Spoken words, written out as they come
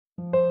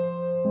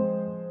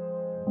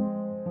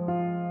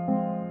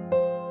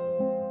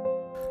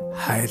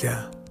Hi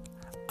there,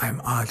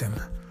 I'm Adam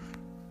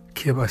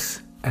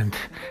Kirbas and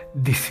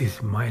this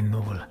is my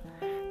novel,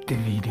 The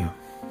Video.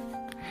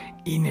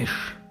 Ineş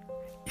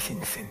is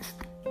incensed.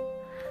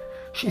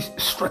 She's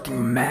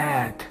strutting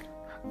mad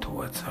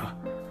towards her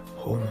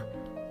home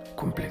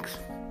complex.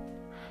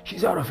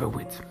 She's out of her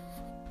wits.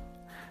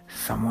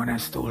 Someone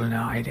has stolen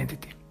her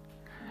identity,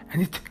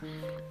 and it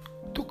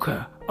took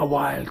her a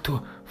while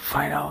to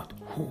find out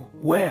who,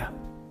 where,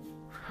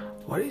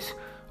 what is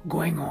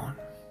going on.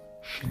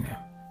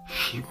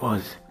 She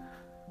was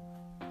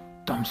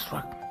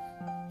dumbstruck.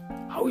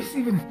 How is it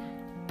even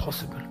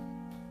possible?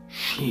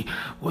 She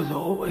was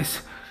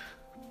always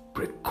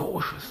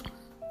precautious.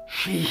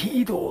 She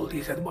heeded all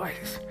these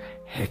advices.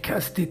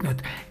 Hackers did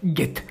not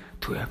get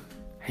to her,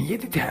 and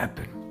yet it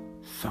happened.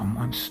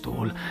 Someone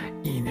stole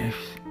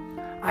Inesh's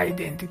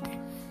identity.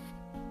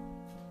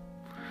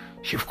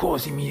 She of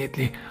course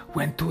immediately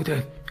went to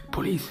the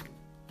police.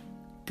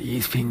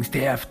 These things,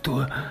 they have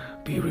to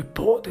be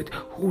reported.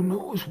 Who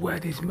knows where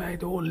this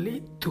might all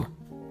lead to?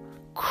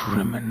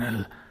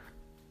 Criminal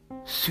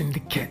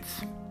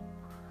syndicates.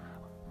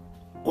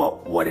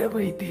 Well, whatever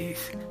it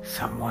is,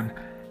 someone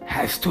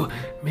has to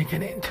make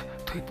an end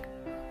to it.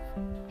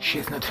 She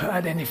has not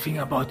heard anything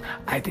about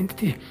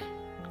identity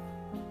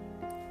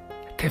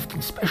theft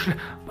in special,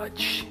 but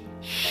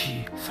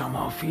she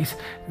somehow feels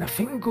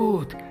nothing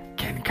good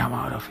can come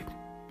out of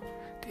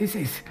it. This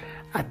is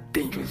a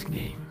dangerous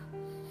game.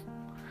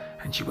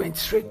 And she went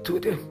straight to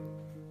the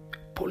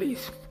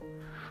police,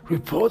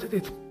 reported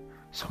it.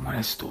 Someone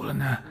has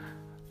stolen her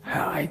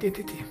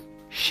identity.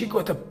 She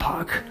got a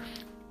park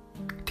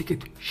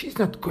ticket. She's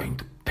not going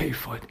to pay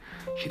for it.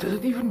 She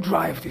doesn't even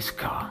drive this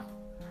car.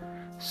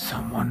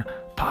 Someone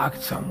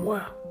parked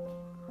somewhere.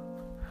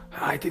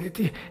 Her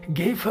identity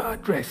gave her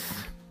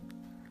address.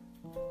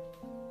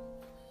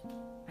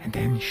 And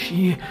then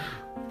she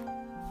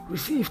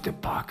received a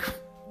park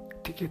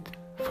ticket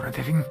for not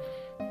having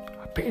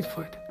paid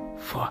for it,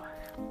 for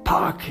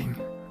parking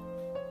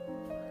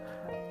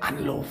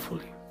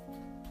unlawfully.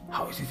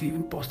 How is it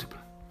even possible?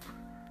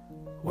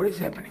 What is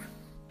happening?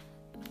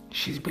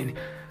 She has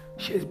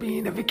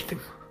been a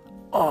victim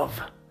of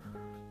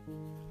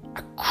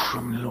a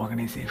criminal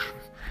organization,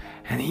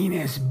 and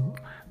Inesh's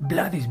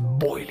blood is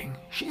boiling.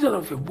 She's out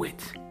of her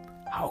wits.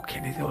 How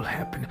can it all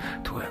happen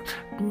to her?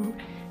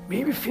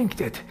 Maybe think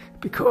that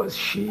because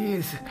she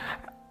is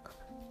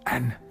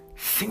a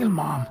single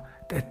mom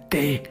that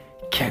they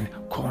can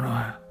corner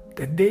her,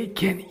 that they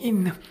can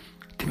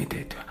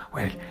intimidate her.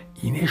 Well,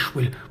 Ineş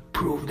will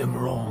prove them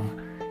wrong.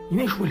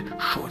 Ineş will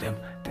show them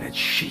that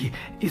she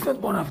is not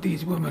one of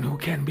these women who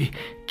can be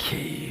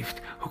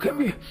caved, who can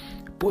be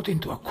put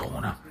into a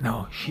corner.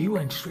 No, she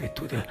went straight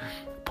to the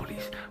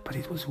police, but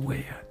it was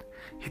weird.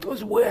 It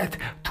was weird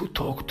to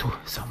talk to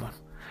someone.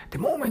 The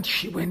moment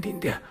she went in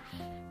there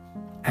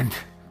and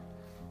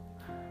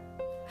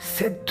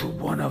said to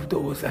one of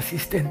those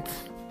assistants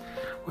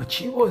what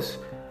she was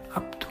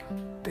up to,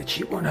 that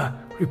she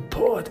wanna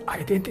report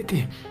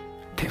identity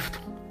theft.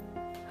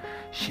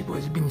 She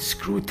was being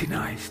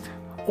scrutinized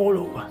all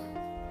over.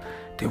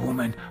 The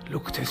woman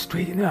looked her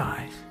straight in her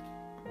eyes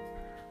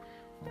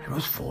and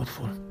was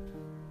thoughtful.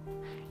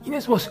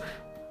 Ineş was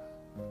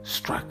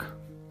struck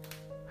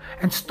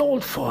and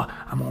stalled for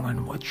a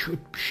moment. What should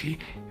she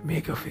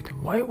make of it?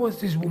 Why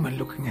was this woman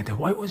looking at her?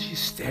 Why was she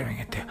staring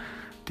at her?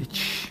 Did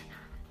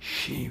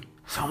she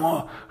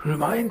somehow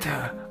remind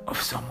her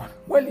of someone?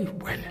 Well,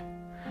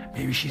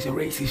 maybe she's a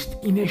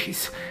racist. Ineş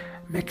is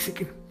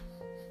Mexican.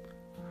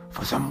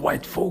 For some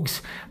white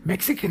folks,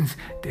 Mexicans,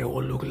 they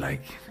all look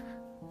like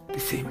the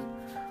same.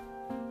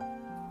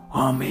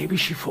 Or maybe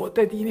she thought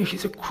that Ineş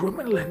is a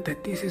criminal and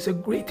that this is a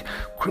great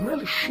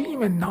criminal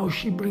scheme, and now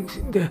she brings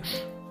in the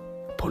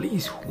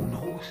police. Who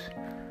knows?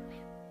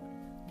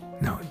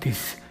 Now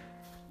this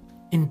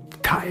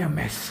entire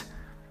mess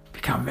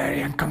became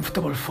very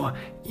uncomfortable for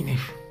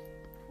Ineş.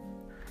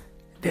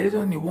 There is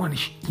only one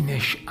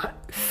Ineş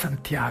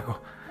Santiago,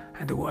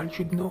 and the world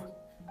should know.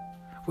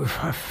 With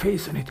her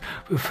face on it,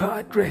 with her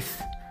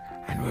address,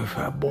 and with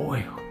her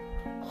boy,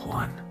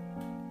 Juan.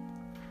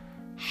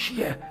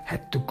 She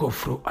had to go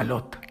through a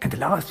lot, and the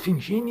last thing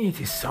she needs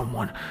is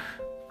someone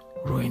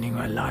ruining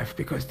her life,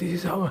 because this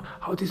is how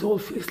this all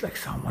feels like.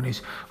 Someone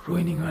is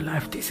ruining her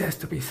life. This has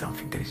to be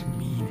something that is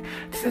mean.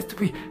 This has to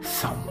be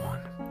someone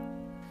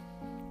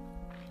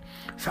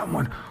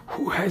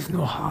who has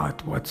no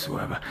heart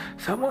whatsoever,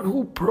 someone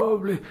who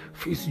probably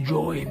feels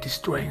joy in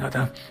destroying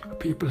other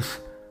people's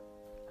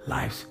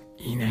lives.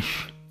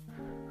 Ineş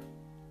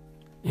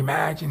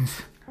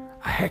imagines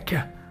a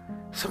hacker,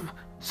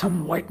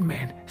 some white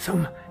man,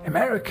 some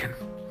American,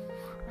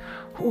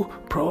 who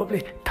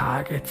probably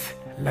targets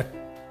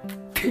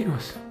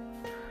Latinos,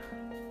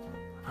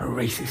 a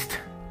racist,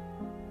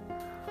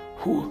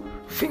 who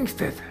thinks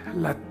that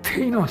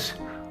Latinos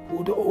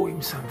would owe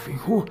him something,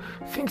 who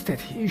thinks that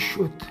he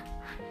should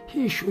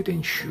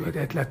ensure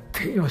that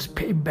Latinos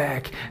pay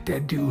back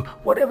their due,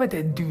 whatever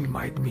their due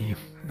might be.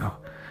 No.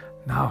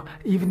 Now,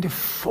 even the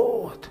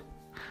thought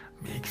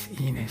makes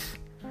Ineş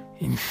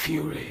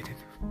infuriated.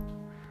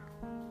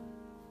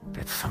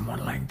 that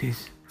someone like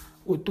this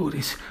would do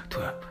this to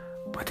her.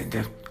 But in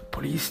the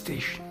police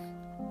station,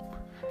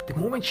 the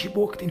moment she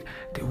walked in,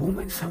 the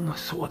woman some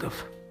sort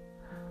of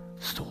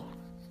stole.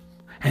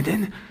 And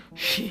then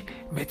she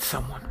met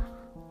someone,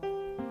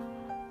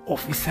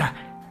 Officer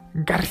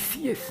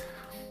Garcias,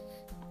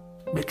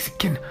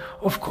 Mexican,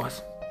 of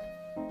course.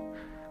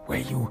 Where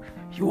you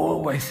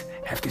always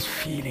have this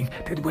feeling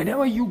that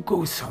whenever you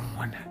go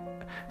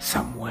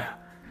somewhere,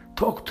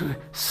 talk to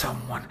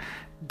someone,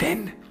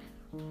 then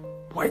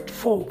white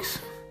folks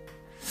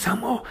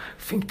somehow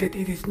think that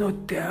it is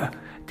not their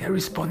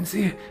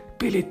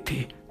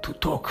responsibility to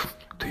talk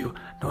to you.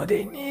 No,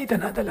 they need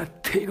another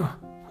Latino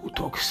who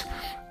talks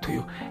to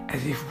you,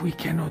 as if we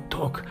cannot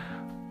talk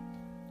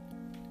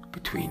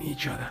between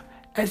each other,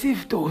 as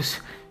if those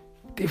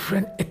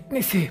different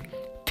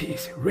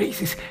ethnicities,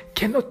 races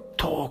cannot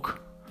talk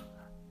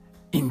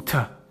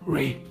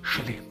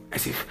interracially,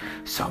 as if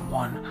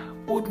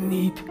someone would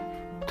need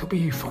to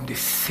be from the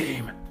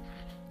same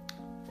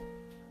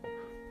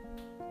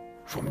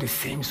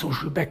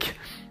social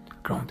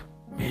background.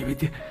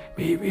 Maybe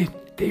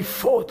they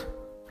thought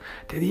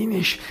that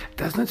Inesh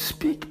does not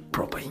speak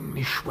proper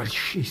English while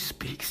she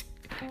speaks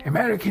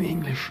American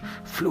English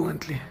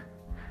fluently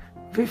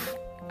with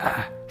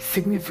a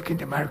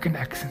significant American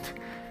accent.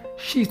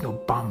 She's no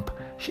bump.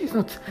 She's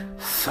not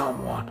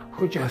someone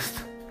who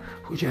just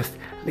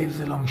lives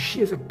along.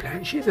 She has a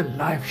plan. She has a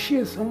life. She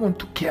has someone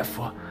to care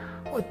for.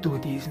 What do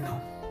these know?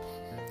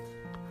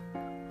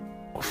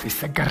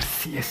 Officer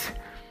Garcias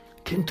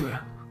came to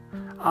her,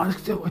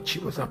 asked her what she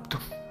was up to.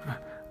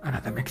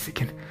 Another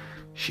Mexican.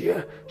 She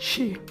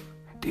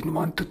didn't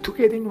want to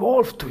get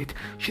involved to it.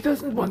 She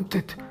didn't want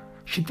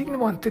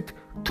it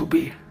to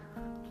be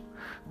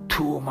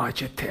too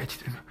much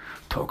attached and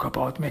talk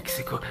about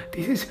Mexico.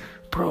 This is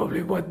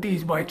probably what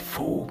these white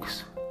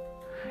folks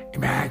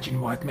imagine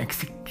what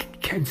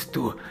Mexicans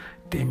do.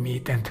 They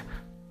meet and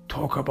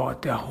talk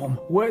about their home,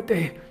 where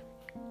they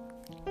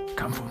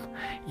come from.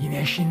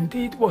 Inesh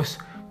indeed was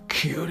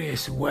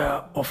curious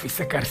where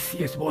Officer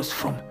Garcias was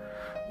from,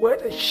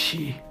 whether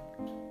she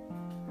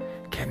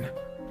can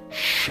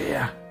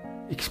share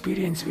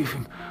experience with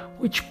him.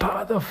 Which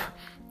part of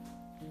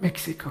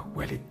Mexico?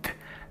 Well, it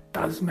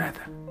does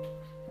matter.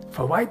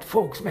 For white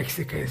folks,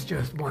 Mexico is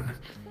just one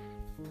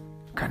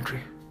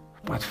country.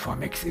 But for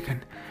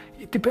Mexican,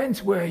 it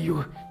depends where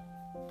you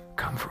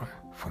come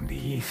from the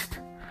east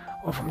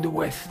or from the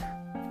west,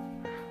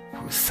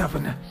 from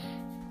Southern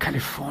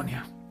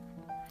California,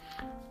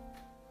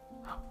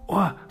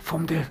 or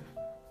from the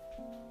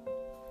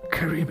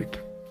Caribbean.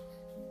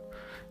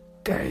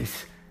 There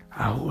is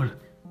a whole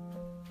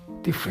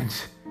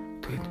difference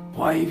to it.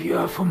 Why, if you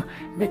are from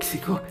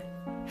Mexico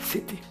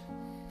City?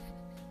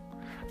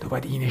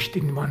 But Inesh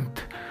didn't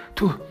want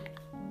to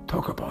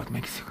talk about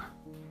Mexico.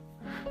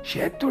 She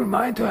had to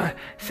remind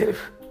herself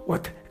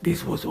what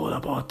this was all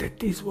about, that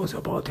this was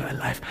about her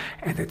life,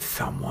 and that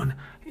someone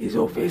is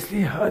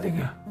obviously hurting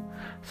her.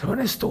 Someone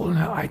has stolen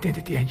her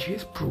identity, and she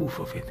has proof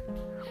of it.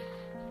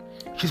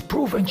 She's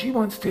proof, and she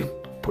wants the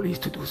police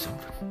to do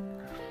something.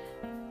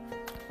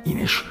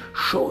 Inesh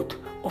showed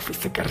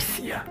Officer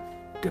Garcia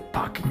the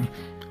parking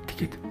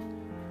ticket.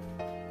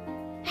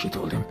 She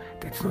told him,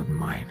 "That's not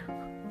mine.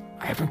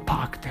 I haven't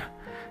parked there.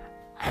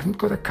 I haven't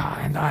got a car,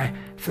 and I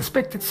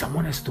suspect that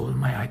someone has stolen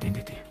my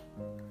identity."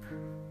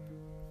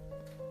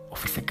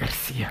 Officer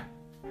Garcia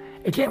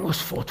again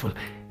was thoughtful.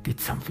 Did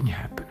something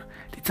happen?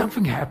 Did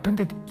something happen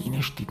that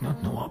Inesh did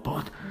not know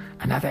about?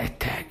 Another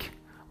attack?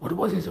 What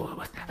was it all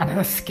about?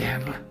 Another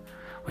scandal?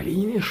 Well,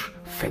 Inesh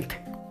felt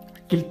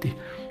guilty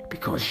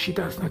because she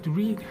does not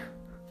read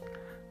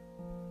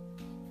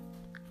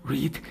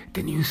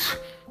the news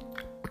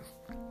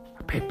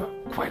paper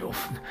quite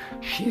often.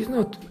 She's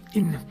not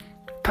in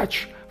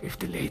touch with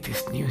the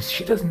latest news.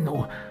 She doesn't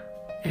know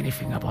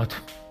anything about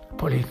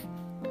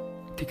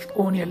politics,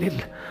 only a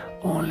little,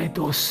 only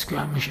those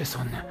skirmishes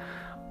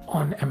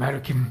on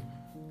American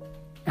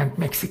and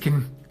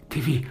Mexican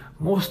TV.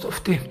 Most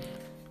of the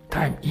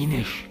time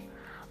Inesh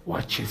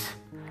watches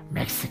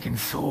Mexican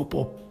soap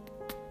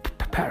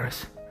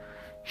operas.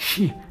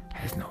 She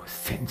has no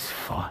sense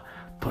for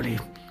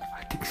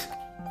politics.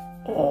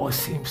 All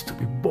seems to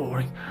be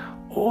boring.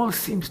 All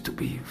seems to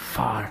be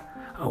far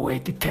away,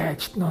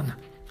 detached,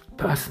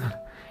 non-personal.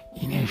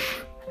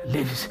 Inesh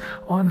lives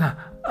on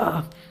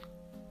a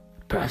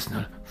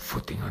personal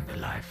footing on the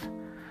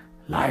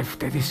life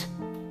that is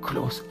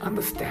close,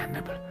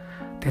 understandable,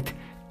 that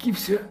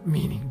gives her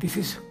meaning. This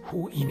is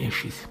who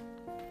Inesh is.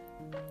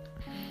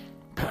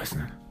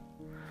 Personal.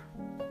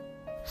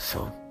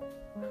 So,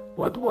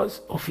 what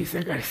was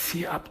Officer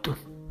Garcia up to?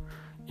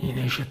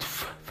 Inesh at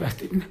first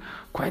didn't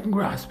quite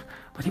grasp,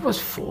 but he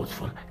was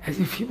thoughtful, as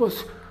if he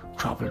was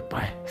troubled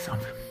by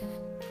something.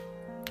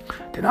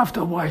 Then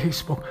after a while he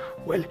spoke.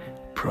 Well,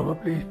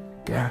 probably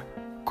there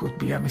could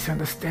be a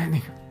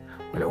misunderstanding.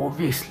 Well,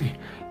 obviously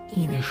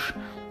Inesh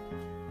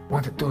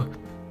wanted to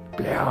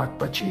play out,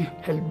 but she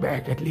held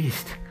back. At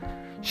least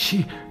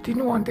She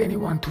didn't want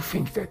anyone to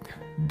think that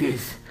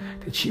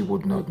she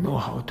would not know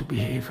how to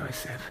behave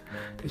herself,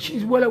 that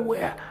she's well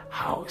aware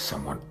how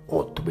someone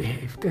ought to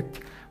behave, that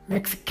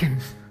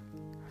Mexicans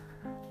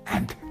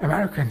and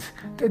Americans,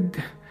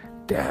 that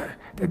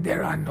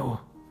there are no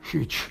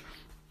huge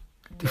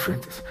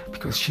differences,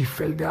 because she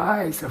felt the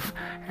eyes of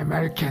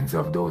Americans,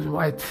 of those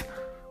white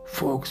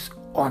folks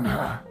on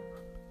her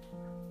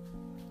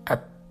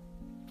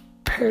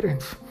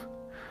appearance,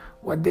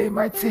 what they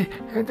might say,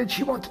 and that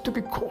she wanted to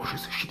be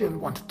cautious. She didn't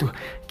want to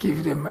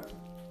give them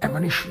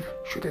ammunition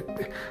so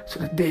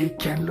that they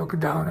can look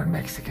down on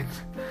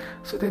Mexicans,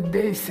 so that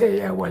they say,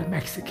 yeah, well,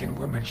 Mexican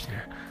women,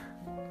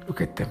 look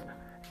at them,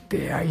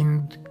 they are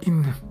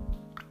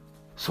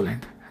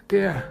insolent,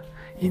 they are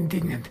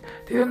indignant,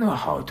 they don't know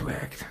how to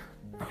act.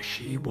 No,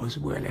 she was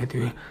well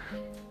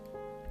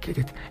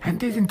educated, and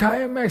this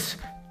entire mess,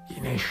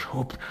 Inesh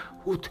hoped,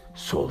 would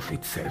solve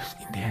itself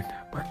in the end.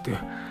 But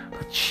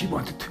she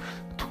wanted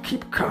to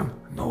keep calm.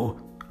 No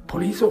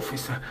police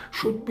officer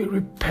should be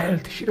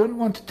repelled. She didn't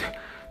want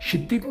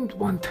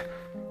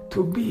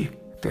to be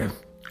the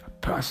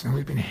person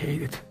who's been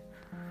hated.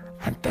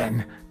 And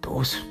then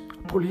those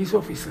police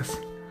officers,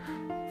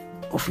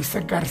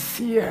 Officer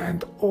Garcia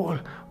and all,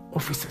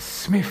 Officer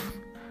Smith,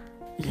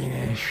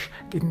 Inesh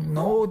didn't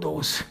know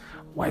those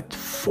white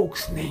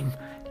folks' name.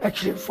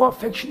 Actually, for a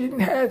fact, she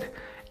didn't have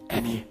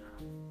any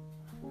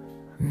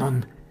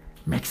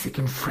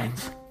non-Mexican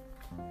friends.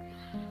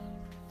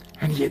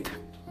 And yet,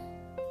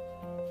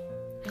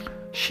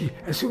 she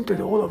assumed that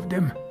all of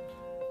them,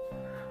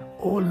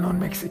 all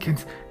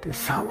non-Mexicans, they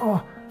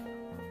somehow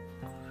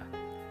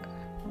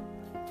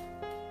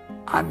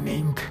are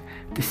named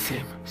the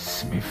same.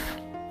 Smith,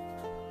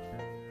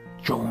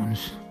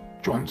 Jones,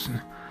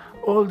 Johnson,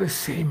 all the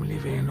same,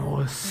 living in all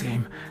the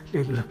same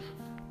little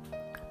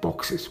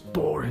boxes,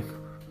 boring.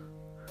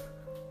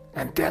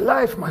 And their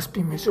life must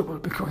be miserable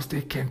because they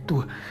can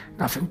do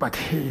nothing but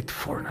hate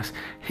foreigners,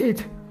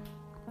 hate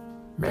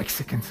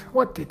Mexicans.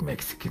 What did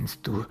Mexicans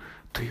do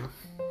to you?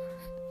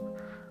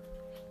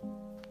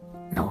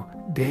 No,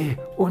 they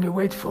only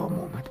wait for a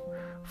moment,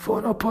 for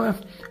an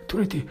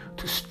opportunity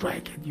to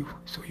strike at you,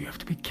 so you have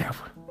to be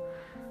careful.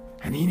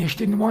 And Inesh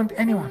didn't want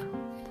anyone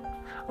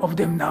of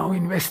them now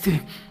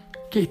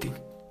investigating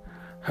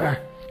her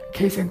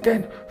case and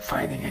then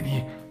finding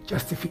any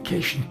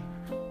justification,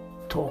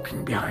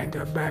 talking behind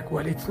her back.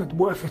 Well, it's not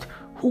worth it.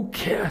 Who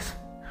cares?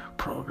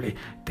 Probably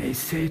they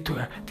say to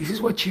her, this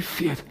is what she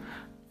feared,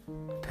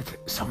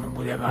 that someone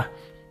would ever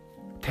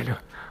tell her,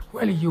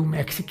 well, you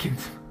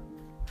Mexicans,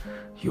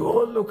 you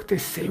all look the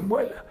same.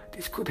 Well,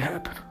 this could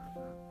happen.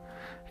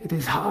 It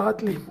is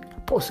hardly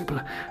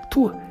possible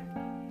to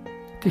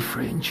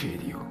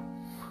differentiate you.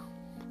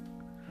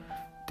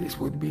 This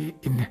would be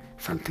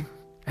insulting.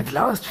 And the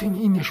last thing,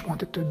 Inesh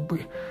wanted to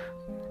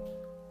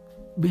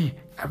be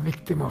a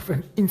victim of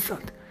an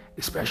insult,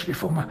 especially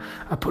from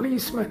a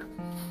policeman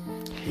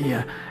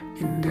here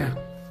in the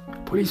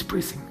police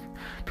precinct,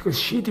 because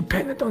she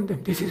depended on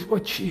them. This is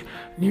what she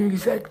knew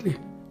exactly.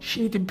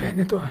 She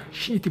depended on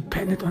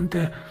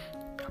the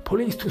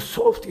police to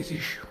solve this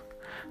issue,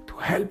 to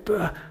help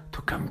her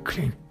to come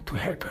clean, to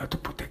help her to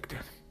protect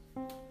her.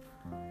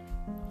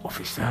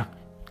 Officer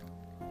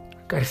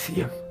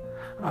Garcia,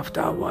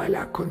 after a while,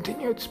 I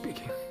continued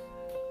speaking.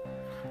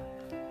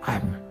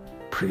 I'm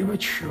pretty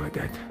much sure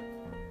that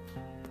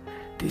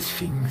these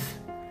things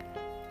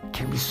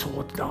can be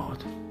sorted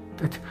out,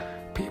 that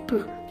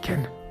people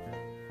can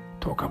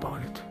talk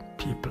about it.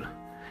 People.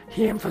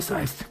 He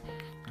emphasized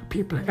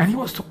people, and he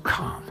was so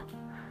calm.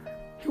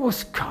 He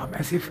was calm,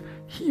 as if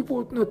he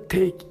would not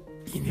take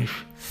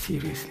Inesh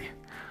seriously.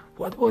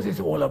 What was it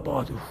all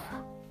about?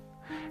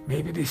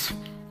 Maybe this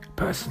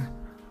person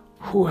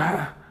who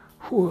had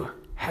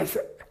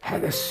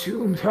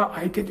assumed her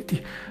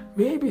identity,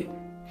 maybe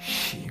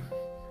she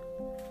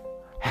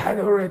had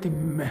already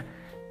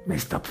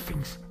messed up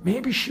things.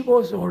 Maybe she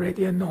was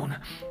already a known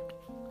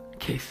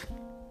case.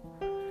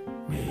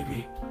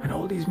 Maybe. And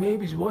all these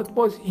maybes, what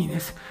was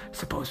Inesh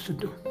supposed to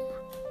do?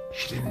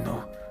 She didn't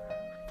know.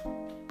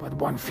 But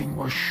one thing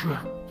was sure,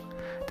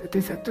 that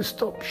this had to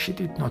stop. She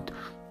did not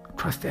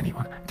trust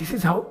anyone. This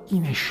is how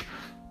Inesh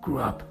grew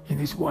up. In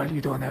this world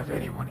you don't have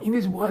anyone. In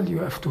this world you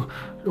have to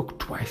look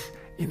twice.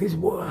 In this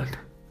world,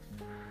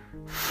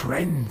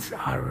 friends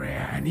are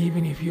rare, and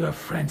even if you have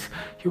friends,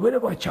 you better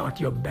watch out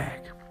your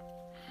back.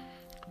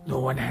 No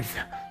one has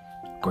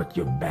got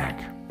your back.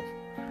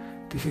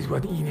 This is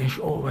what Inesh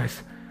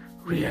always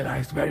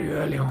realized very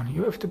early on.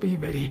 You have to be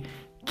very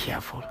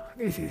careful.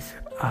 This is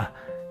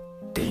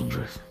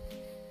dangerous.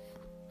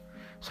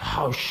 So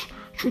how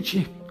should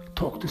she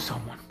talk to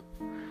someone?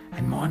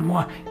 And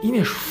more,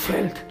 Inesh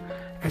felt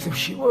as if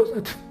she was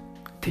not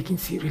taken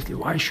seriously.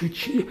 Why should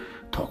she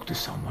talk to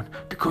someone?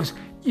 Because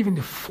even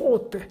the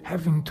thought of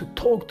having to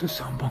talk to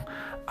someone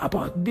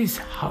about this,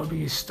 how do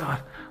you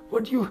start?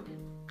 What do you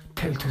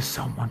tell to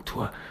someone,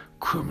 to a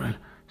criminal?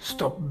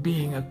 Stop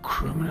being a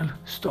criminal.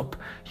 Stop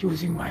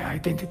using my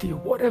identity.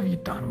 What have you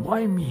done?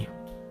 Why me?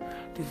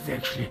 This is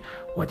actually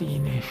what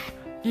Inesh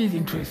is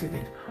interested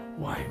in.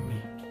 Why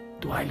me?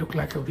 Do I look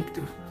like a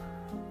victim?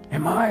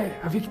 Am I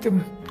a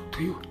victim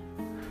to you?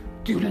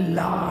 Do you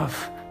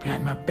laugh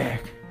behind my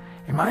back?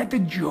 Am I the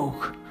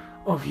joke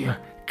of your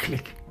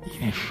clique,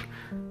 Inesh?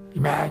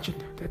 Imagine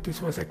that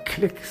this was a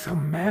clique,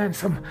 some man,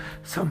 some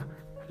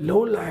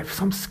lowlife,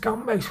 some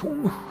scumbags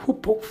who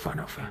poke fun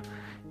of her.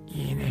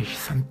 Inesh,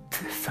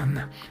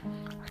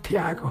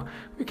 Santiago,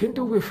 we can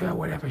do with her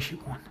whatever she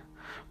wants.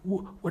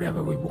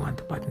 Whatever we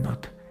want, but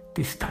not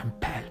this time,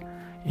 pal.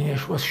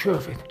 Inesh was sure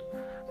of it.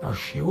 Now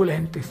she will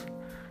end this.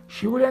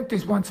 She will end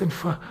this once and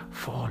for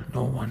all.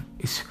 No one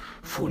is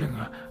fooling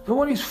her. No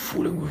one is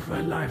fooling with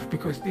her life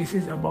because this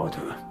is about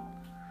her.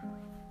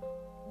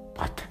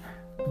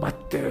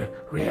 But the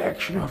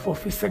reaction of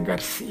Officer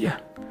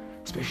Garcia,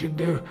 especially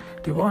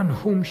the one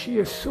whom she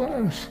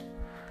assumes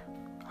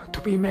to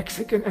be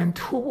Mexican and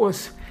who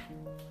was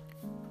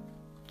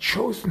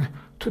chosen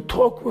to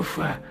talk with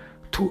her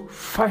to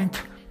find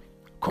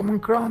common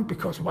ground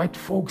because white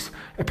folks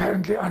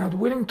apparently are not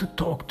willing to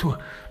talk to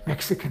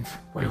Mexicans.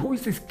 Well, who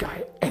is this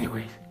guy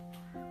anyways?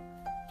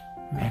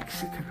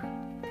 Mexican.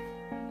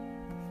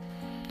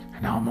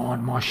 And now more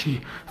and more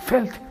she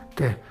felt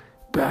the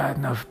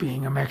burden of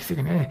being a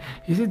Mexican.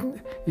 Is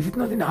it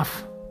not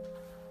enough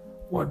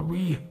what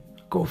we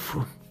go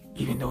through?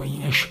 Even though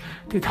Inesh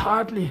did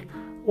hardly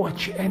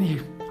watch any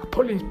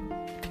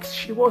politics,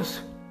 she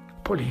was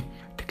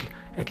political.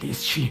 At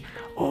least she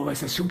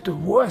always assumed the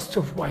worst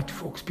of white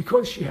folks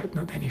because she had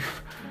not any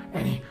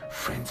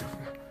friends,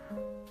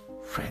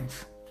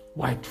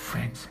 white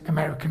friends,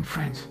 American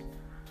friends.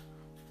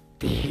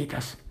 They hate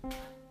us.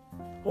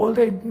 All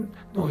they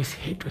know is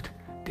hatred.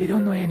 They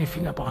don't know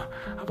anything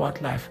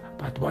about life,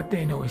 but what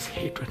they know is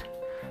hatred.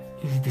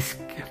 Is this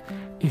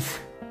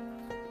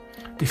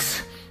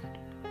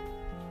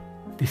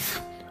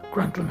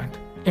disgruntlement,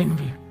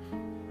 envy.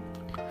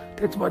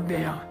 That's what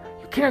they are.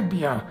 You cannot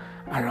be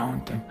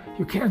around them.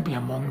 You cannot be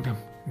among them.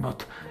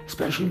 Not,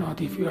 especially not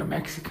if you are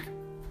Mexican.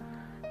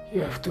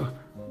 You have to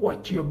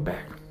watch your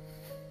back.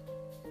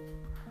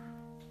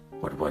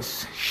 What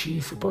was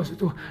she supposed to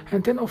do?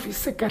 And then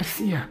Officer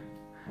Garcia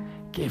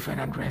gave an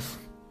address.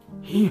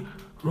 He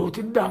wrote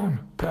it down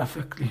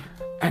perfectly.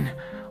 An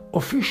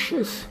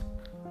officious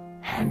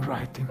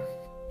handwriting.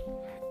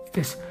 It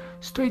is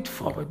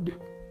straightforward,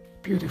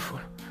 beautiful.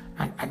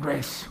 An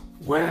address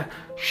where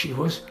she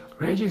was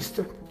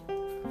registered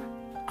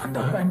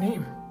under her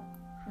name.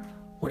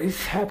 What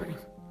is happening?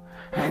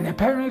 And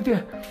apparently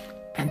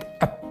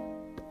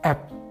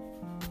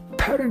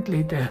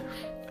the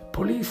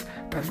police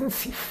doesn't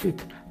see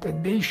fit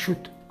that they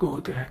should go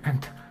there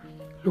and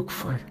look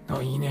for it. No,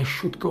 Inesh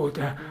should go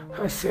there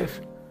herself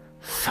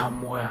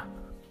somewhere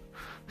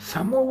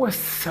where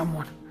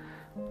someone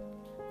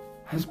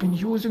has been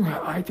using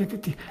her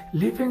identity,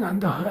 living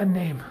under her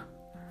name,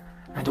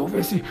 and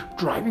obviously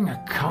driving a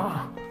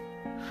car,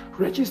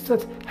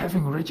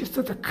 having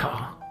registered a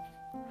car.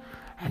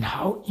 And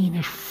how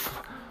Inesh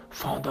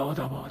found out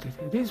about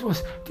it. This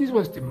was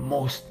the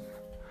most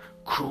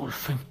cruel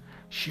thing.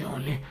 She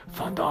only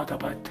found out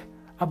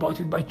about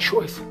it by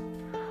choice.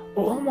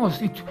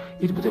 Almost, it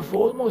would have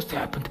almost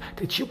happened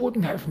that she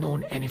wouldn't have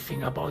known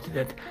anything about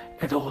it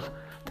at all.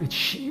 That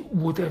she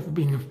would have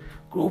been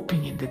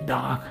groping in the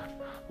dark,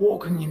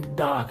 walking in the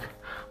dark,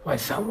 while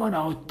someone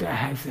out there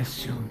had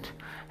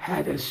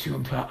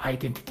assumed her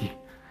identity.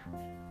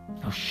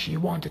 Now she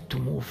wanted to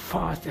move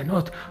fast and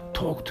not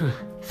talk to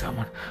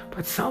someone,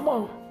 but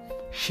somehow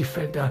she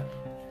felt a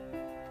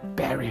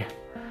barrier,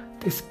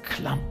 this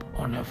clamp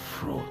on her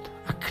throat,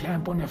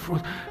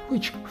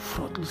 which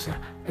throttles her,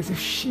 as if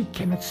she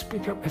cannot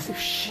speak up, as if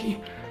she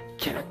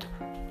cannot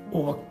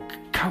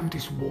overcome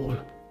this wall.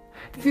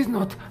 This is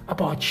not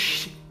about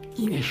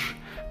Inesh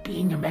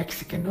being a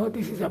Mexican. No,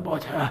 this is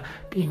about her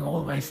being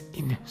always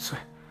in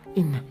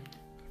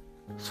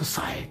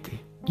society.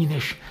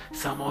 Inesh,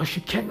 somehow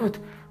she cannot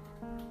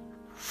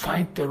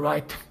find the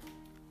right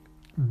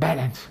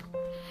balance.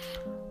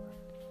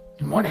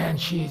 On one hand,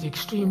 she is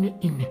extremely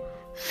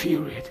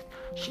infuriated.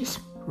 She's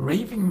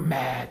raving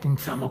mad in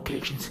some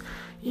occasions,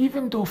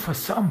 even though for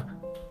some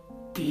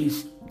the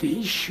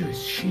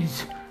issues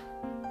she's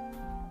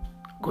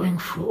going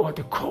through or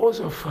the cause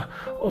of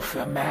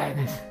her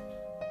madness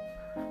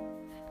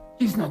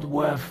is not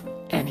worth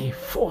any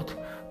thought.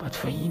 But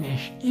for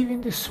Inesh,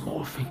 even the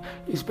small thing,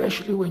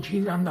 especially when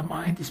she's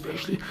undermined,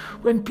 especially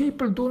when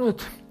people do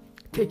not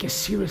take her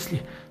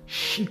seriously,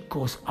 she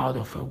goes out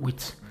of her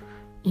wits.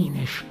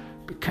 Inesh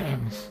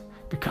becomes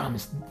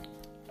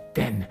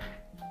then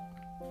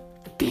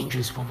a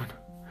dangerous woman.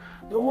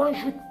 No one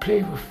should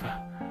play with her.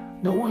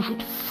 No one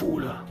should fool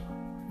her.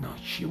 No,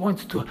 she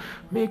wants to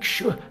make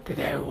sure that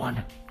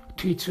everyone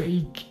treats her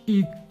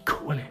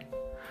equally.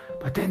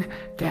 But then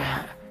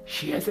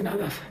she has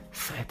another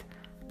side.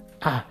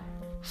 A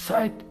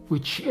side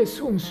which she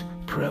assumes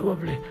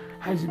probably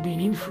has been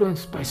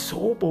influenced by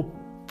sober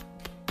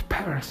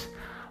Paris.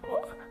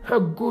 Her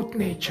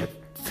good-natured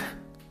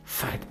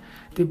side.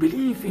 They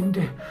believe in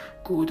the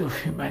good of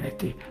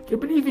humanity. They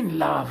believe in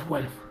love.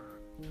 Well,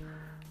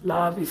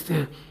 love is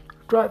the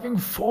driving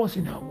force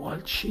in her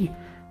world.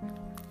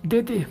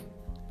 They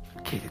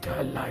dedicated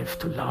her life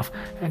to love,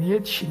 and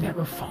yet she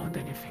never found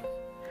anything.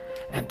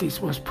 And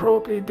this was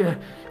probably the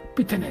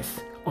bitterness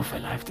of her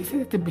life. This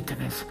is the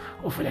bitterness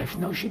of her life.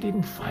 No, she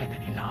didn't find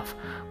any love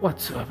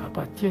whatsoever,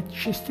 but yet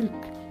she still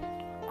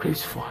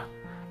craves for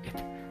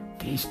it.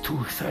 These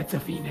two sides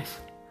of Inesh,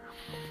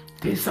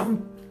 they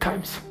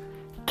sometimes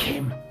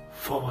came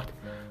forward.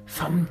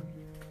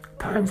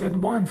 Sometimes at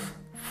once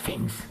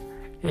things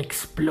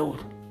explode.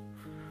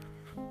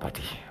 But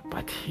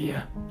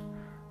here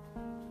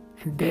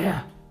and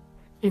there,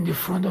 in the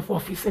front of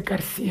Officer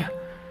Garcia,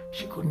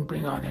 she couldn't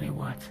bring out any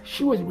words.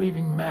 She was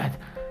raving mad.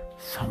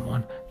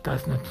 Someone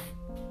does not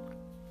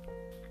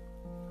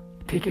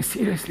take it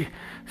seriously.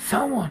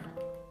 Someone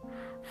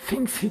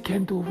thinks he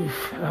can do with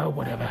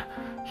whatever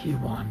he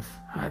wants.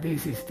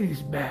 This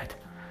is bad,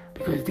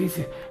 because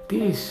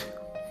this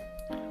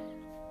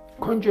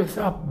conjures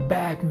up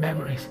bad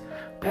memories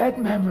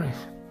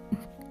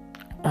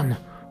on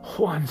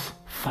Juan's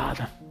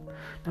father.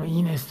 Now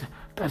Inesh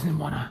doesn't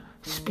want to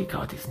speak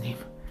out his name.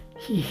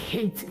 He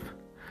hates him.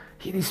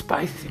 He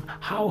despises him.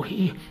 How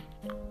he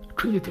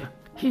treated her.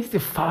 He's the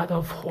father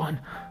of Juan,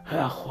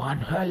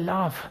 her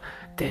love,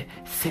 the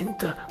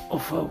center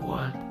of her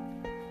world.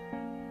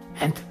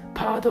 And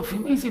part of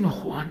him is in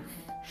Juan.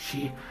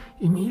 She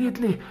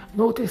immediately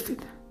noticed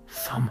it.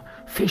 Some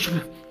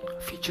facial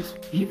features,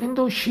 even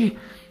though she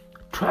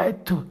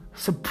tried to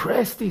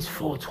suppress these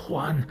thoughts.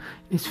 Juan,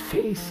 his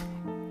face,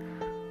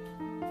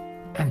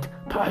 and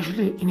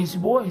partially in his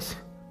voice,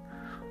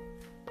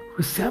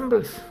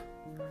 resembles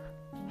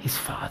his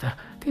father.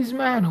 This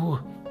man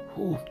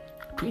who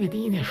treated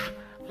Inesh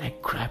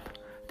like crap.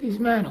 This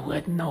man who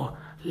had no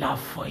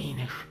love for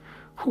Inesh,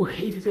 who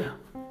hated her,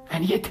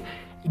 and yet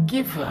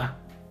give her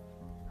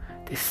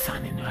the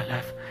sun in her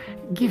life,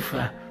 give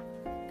her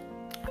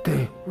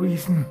the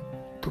reason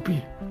to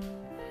be,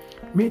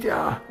 made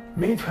her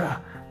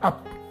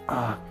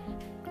a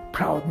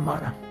proud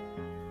mother.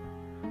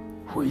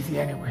 Who is he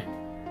anyway?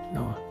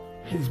 No,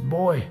 his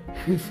boy,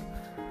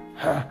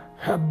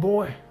 her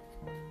boy.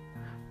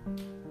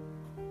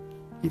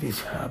 It is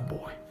her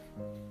boy.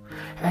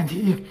 And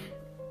he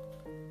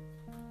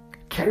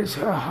carries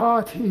her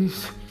heart.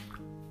 He's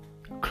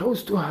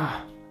close to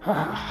her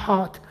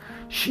heart.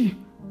 She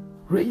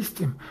raised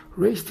him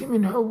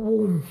in her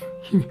womb.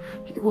 He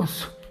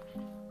was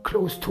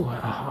close to her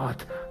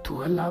heart,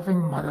 to her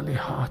loving motherly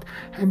heart,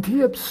 and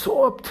he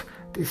absorbed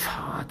this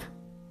heart.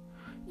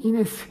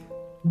 Inesh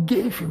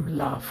gave him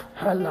love,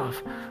 her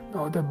love.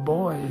 Now the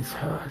boy is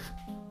hers.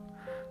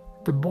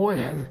 The boy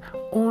has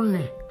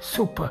only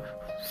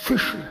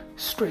superficial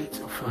traits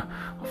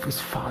of his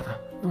father.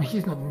 No,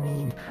 he's not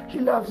mean. He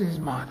loves his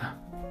mother.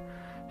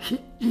 He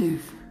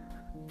is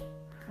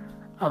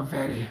a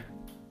very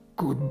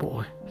good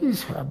boy.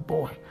 He's her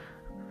boy.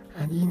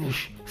 And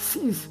Inesh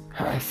sees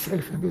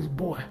herself in this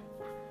boy.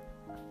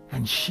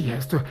 And she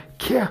has to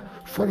care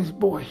for this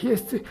boy. She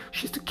has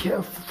to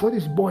care for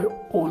this boy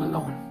all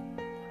alone.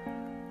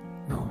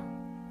 No,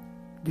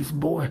 this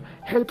boy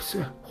helps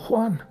her.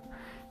 Juan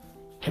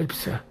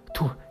helps her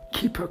to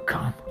keep her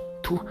calm,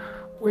 to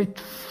wait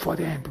for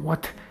the end.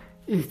 What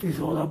is this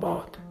all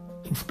about?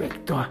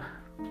 Inspector,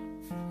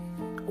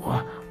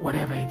 or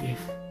whatever it is,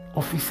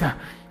 Officer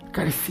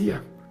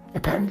Garcia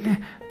apparently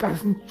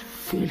doesn't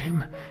feel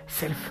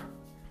himself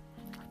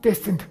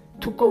destined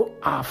to go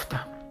after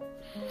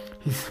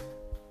his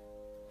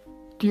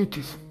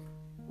duties.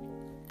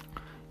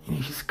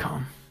 Inesh is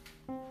calm.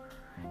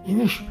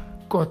 Inesh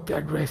got the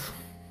address.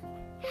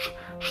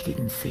 She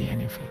didn't say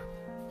anything.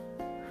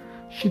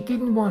 She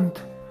didn't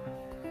want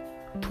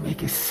to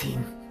make a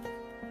scene,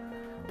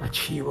 but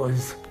she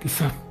was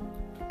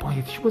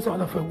disappointed. She was out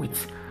of her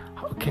wits.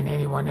 How can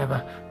anyone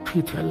ever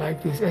treat her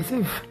like this, as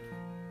if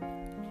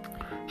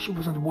she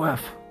wasn't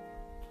worth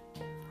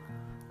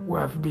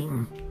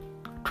being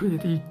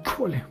treated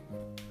equally?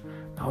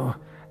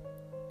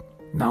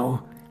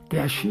 Now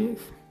there she is,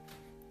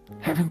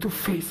 having to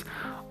face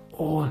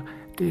all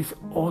this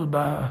all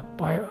by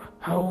her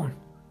own.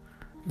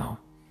 No,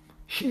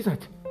 she's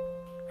not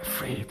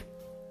afraid.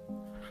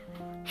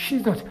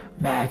 She's not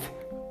mad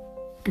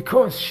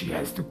because she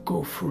has to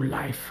go through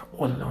life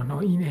all alone. No,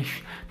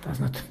 Inesh does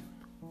not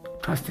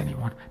trust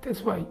anyone.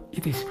 That's why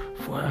it is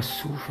for her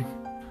soothing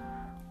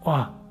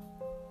or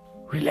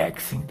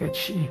relaxing that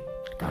she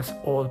does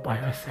all by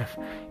herself.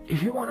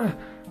 If you want to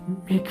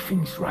make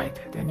things right,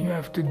 then you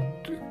have to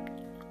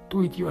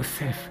do it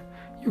yourself.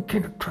 You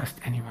cannot trust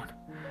anyone.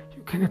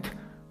 You cannot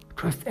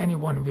trust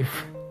anyone with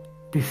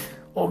this.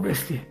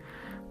 Obviously,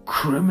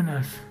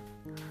 criminals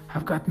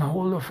have gotten a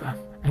hold of her,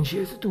 and she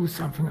has to do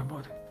something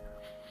about it.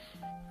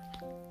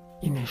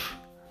 Inesh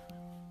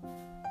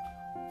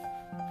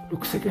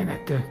looks again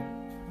at the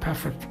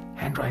perfect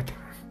handwriting.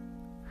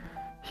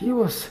 He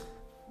was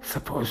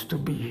supposed to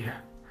be here.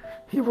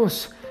 He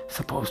was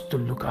supposed to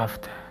look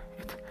after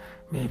it.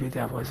 Maybe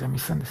there was a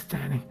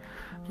misunderstanding.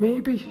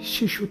 Maybe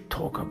she should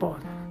talk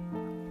about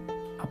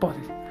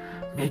it,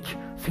 make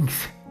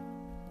things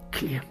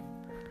clear.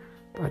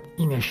 But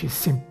Inesh is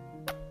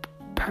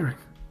simpering.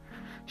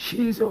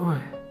 She is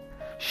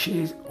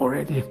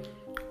already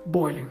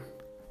boiling,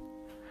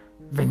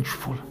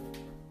 vengeful.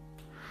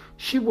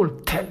 She will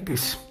tell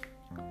this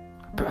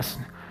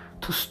person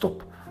to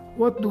stop.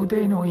 What do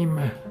they know him?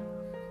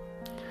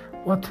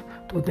 What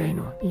do they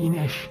know?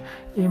 Inesh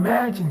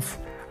imagines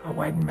a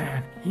white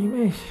man.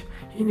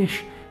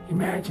 Inesh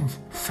imagines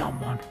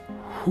someone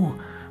who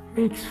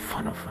makes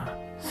fun of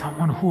her,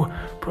 someone who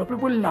probably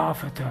will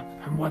laugh at her.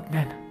 And what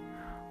then?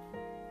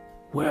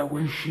 Where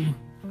will she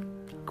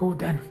go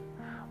then?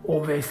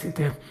 Obviously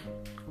the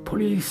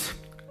police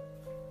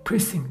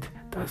precinct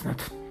does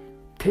not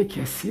take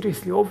her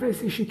seriously.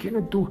 Obviously she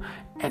cannot do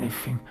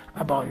anything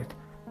about it.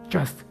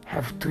 Just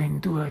have to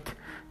endure it.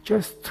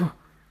 Just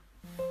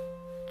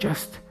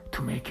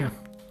to make a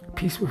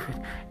peace with it.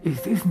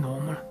 Is this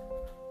normal?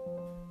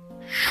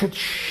 Should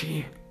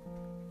she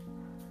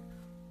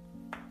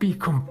be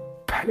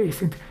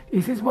complacent?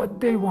 Is this what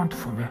they want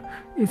from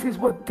her? Is this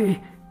what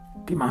they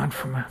demand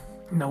from her?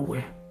 No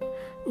way.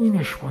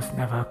 Inesh was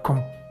never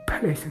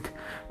complacent.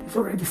 This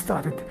already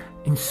started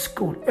in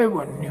school.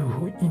 Everyone knew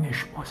who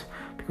Inesh was,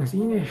 because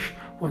Inesh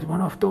was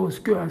one of those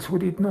girls who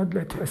did not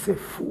let herself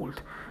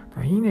fooled.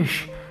 Now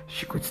Inesh,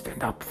 she could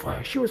stand up for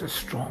her. She was a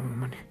strong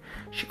woman.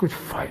 She could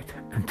fight,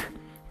 and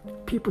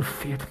people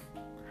feared.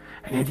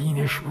 And yet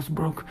Inesh was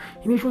broke.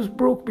 Inesh was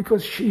broke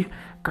because she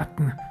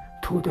gotten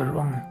to the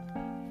wrong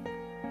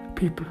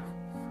people.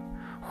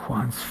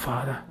 Juan's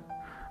father,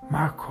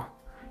 Marco,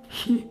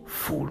 he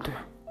fooled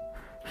her.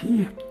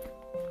 He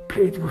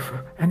played with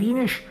her. And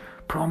Inesh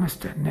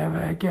promised her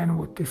never again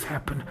would this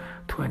happen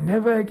to her.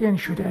 Never again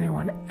should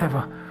anyone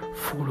ever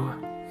fool her.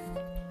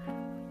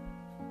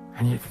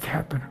 And yet it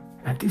happened.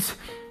 And this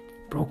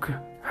broke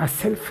her. Her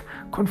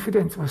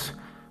self-confidence was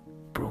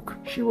broke.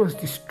 She was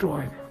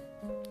destroyed.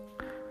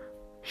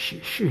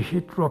 She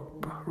hit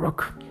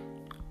rock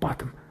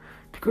bottom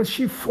because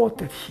she thought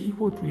that he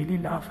would really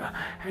love her.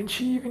 And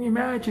she even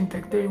imagined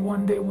that they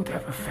one day would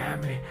have a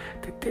family,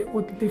 that they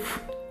would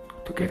live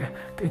together,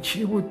 that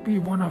she would be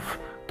one of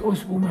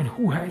those women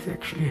who has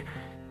actually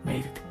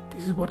made it.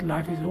 This is what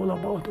life is all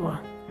about, or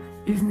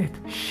isn't it?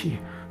 She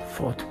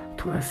thought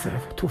to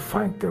herself, to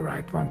find the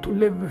right one, to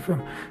live with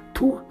him,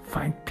 to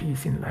find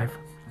peace in life.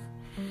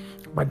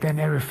 But then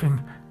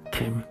everything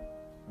came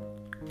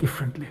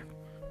differently.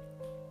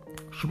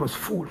 She was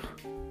fooled.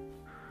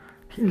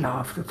 He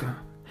laughed at her.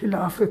 He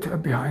laughed at her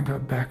behind her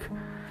back.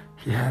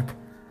 He had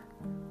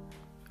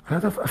a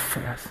lot of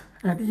affairs,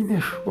 and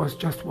Inesh was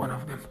just one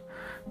of them.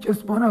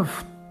 Just one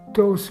of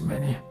those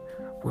many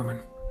women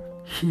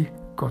he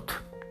got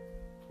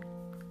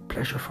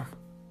pleasure from.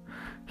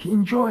 He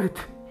enjoyed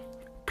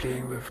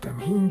playing with them.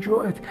 He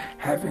enjoyed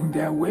having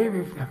their way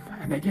with them.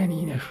 And again,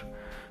 Inesh,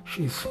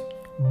 she's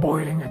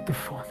boiling at the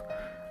thought.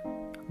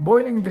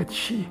 Boiling that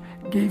she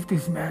gave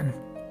this man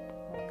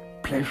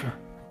pleasure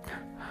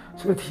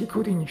so that he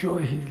could enjoy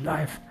his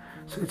life,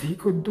 so that he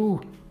could do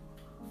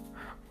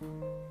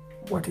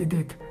what he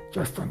did.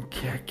 Just don't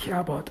care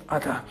about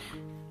other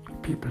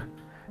people.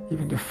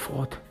 Even the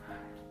thought,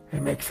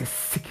 it makes her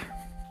sick.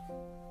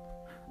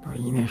 No,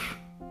 Inesh,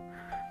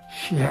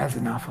 she has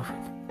enough of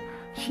it.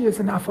 She has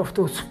enough of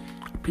those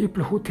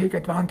people who take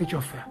advantage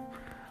of her.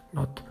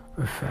 Not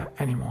with her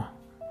anymore.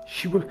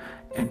 She will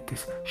end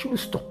this. She will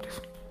stop this.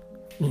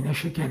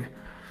 Inesh again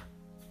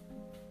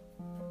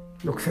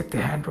looks at the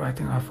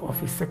handwriting of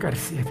Officer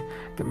Garcia,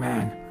 the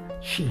man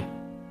she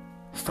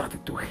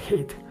started to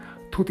hate,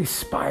 to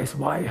despise.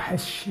 Why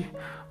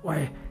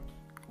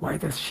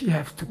does she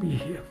have to be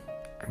here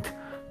and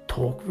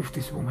talk with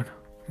this woman?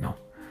 No,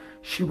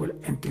 she will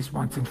end this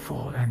once and for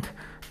all, and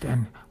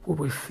then we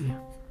will see.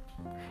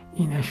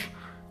 Inesh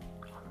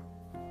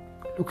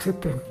looks at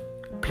the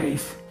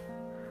place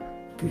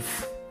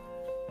this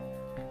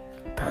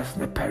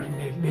person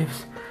apparently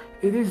lives.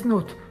 It is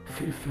not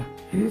filthy.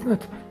 It is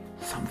not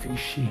something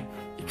she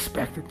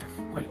expected.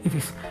 Well, it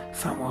is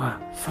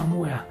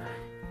somewhere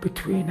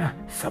between a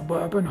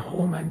suburban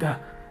home and a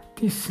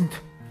decent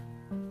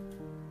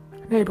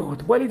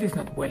neighborhood. Well, it is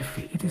not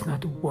wealthy. It is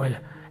not well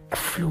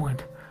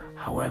affluent.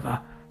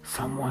 However,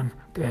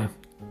 the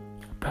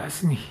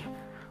person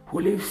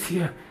who lives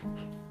here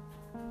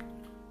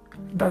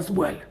does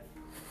well.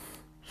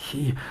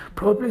 He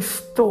probably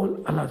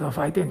stole a lot of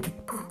identities.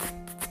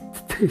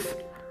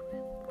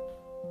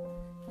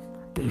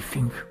 They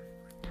think,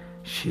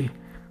 she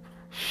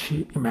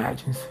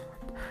imagines,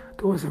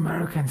 those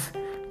Americans,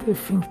 they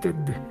think that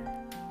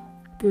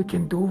they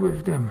can do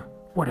with them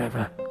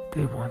whatever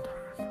they want.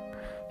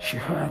 She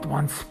heard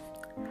once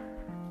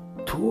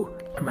 2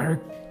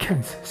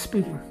 Americans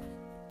speaking.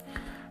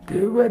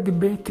 They were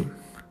debating.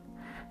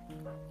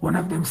 One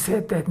of them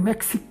said that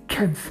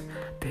Mexicans,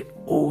 they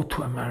owe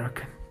to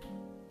Americans.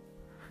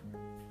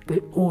 They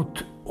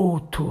owe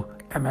to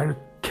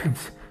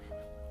Americans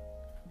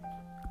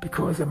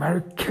because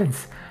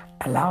Americans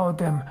allow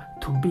them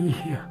to be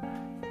here.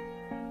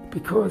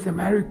 Because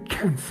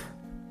Americans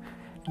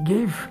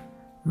gave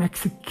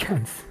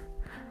Mexicans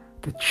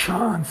the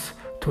chance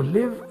to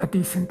live a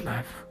decent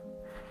life.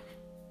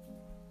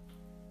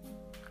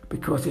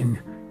 Because in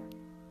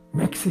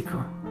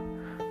Mexico,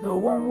 no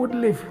one would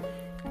live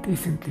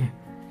decently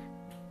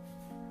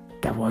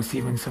There was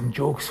even some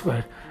jokes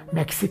where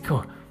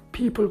Mexico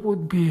people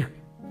would be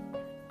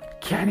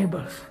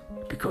cannibals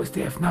because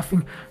they have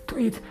nothing to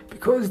eat,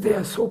 because they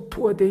are so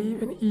poor they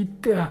even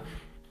eat their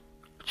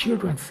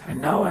children.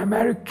 And now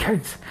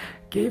Americans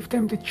gave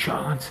them the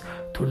chance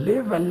to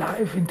live a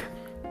life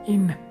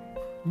in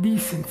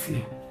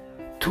decency,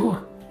 to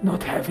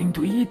not having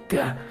to eat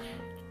their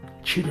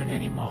children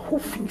anymore. Who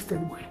thinks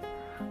that way?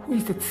 Who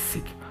is that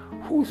sick?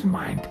 Whose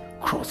mind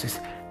crosses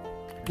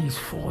these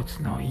thoughts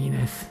now,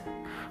 Inesh?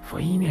 For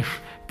Inesh,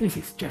 this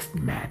is just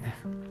madness.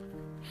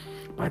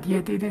 But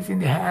yet it is in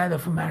the head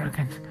of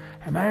Americans.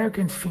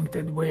 Americans think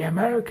that way.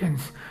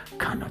 Americans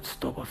cannot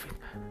stop of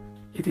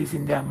it. It is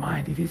in their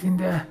mind. It is in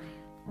their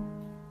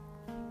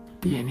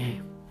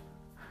DNA.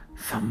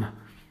 Some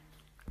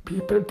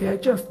people, they are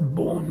just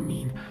born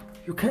mean.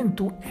 You can't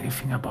do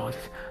anything about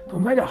it. No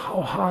matter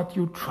how hard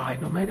you try,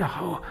 no matter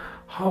how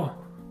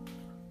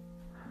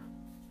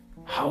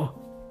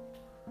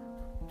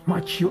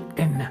much you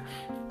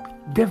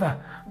endeavor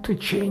to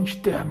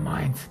change their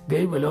minds,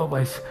 they will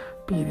always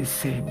be the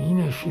same.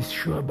 Inesh is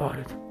sure about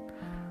it.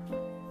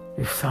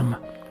 With some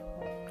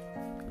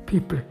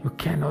people you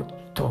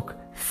cannot talk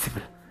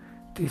civil.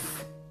 This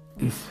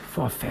is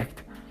for a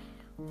fact.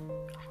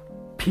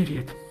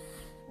 Period.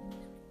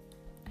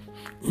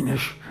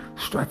 Inesh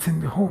starts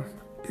in the home.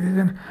 It is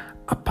an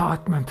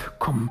apartment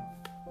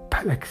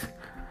complex.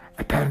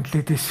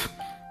 Apparently this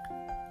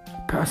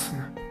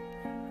person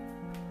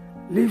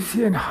lives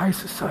here in high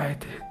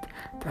society.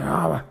 There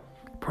are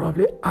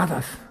probably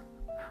others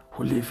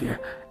who live here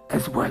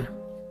as well.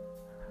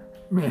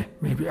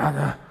 Maybe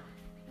other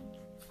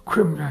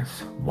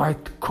criminals,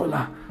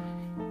 white-collar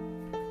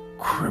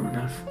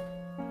criminals.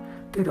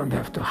 They don't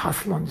have to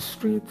hustle on the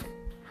street.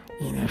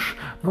 Inesh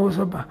knows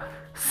about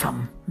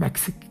some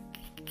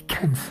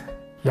Mexicans,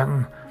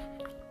 young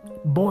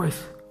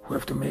boys who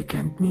have to make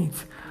ends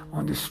meet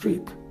on the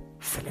street,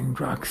 selling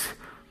drugs,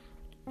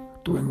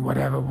 doing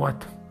whatever.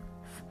 What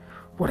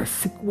a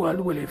sick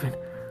world we live in.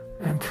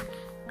 And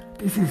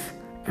this is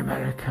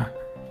America.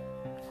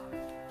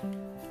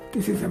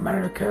 This is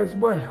America as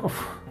well,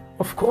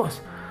 of course.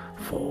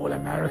 For all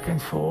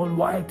Americans, for all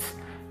whites,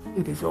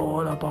 it is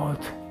all about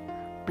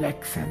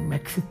blacks and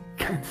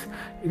Mexicans.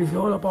 It is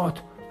all about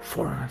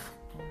foreigners.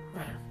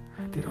 Well,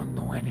 they don't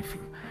know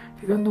anything.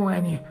 They don't know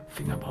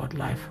anything about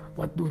life.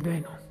 What do they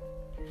know?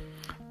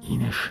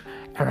 Inesh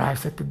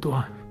arrives at the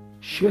door.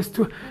 She has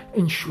to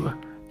ensure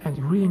and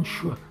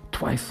reinsure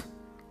twice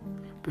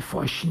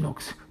before she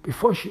knocks,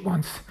 before she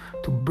wants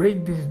to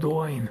break this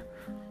door in.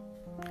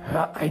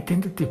 Her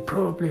identity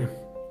probably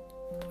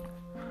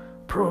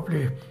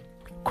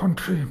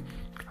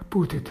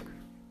contributed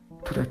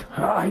to that.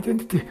 Her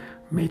identity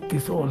made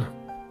this all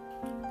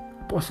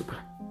possible.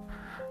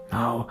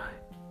 Now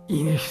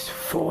Inesh's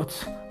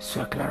thoughts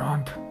circle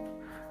around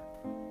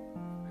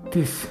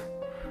the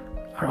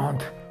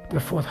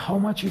thought, how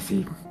much is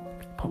he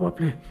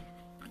probably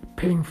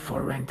paying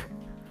for rent?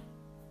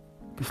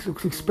 This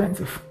looks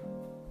expensive,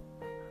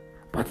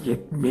 but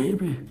yet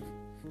maybe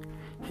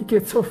he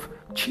gets off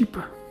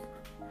cheaper.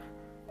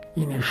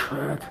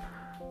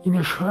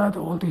 Inesh heard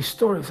all these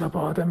stories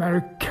about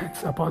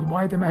Americans, about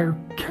white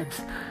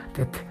Americans,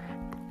 that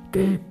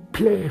they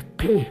pay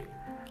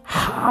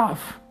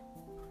half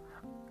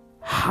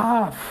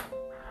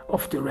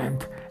of the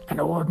rent an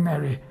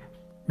ordinary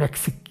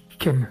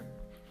Mexican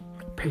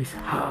pays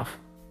half.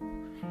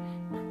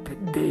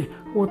 That they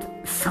would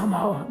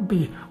somehow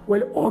be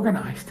well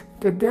organized,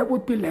 that there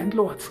would be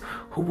landlords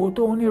who would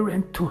only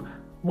rent to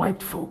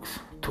white folks,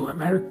 to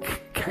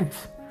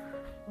Americans.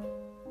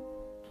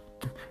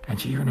 And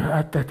she even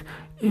heard that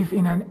if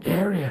in an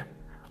area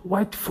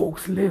white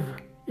folks live,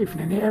 if in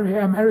an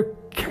area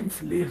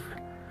Americans live,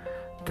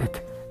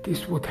 that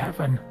this would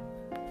have a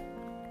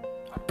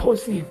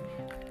positive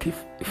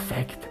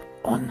effect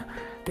on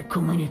the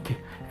community.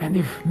 And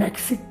if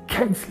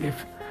Mexicans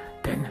live,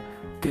 then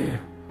the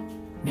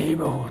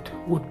neighborhood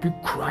would be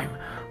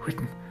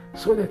crime-ridden,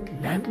 so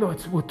that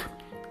landlords would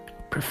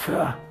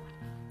prefer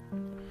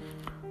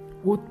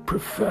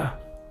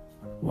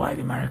white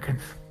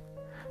Americans.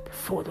 The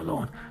thought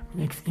alone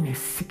makes Inesh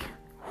sick.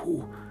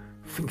 Who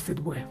thinks that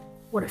way?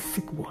 What a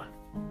sick world.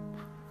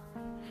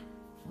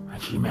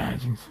 And she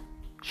imagines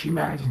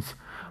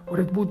what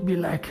it would be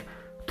like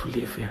to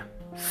live here.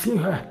 See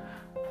her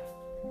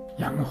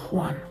young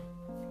Juan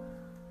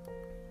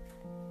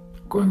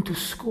going to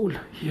school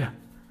here.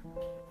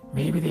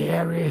 Maybe the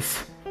area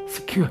is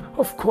secure.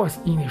 Of course,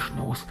 Inesh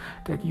knows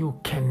that you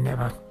can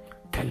never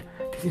tell.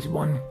 This is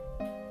one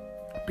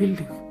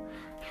building.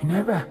 You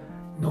never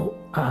know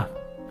a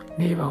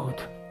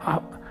neighborhood.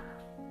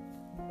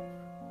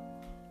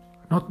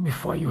 Not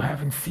before you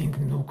haven't seen the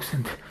nooks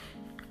and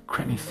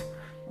crannies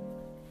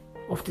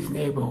of this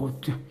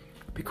neighborhood,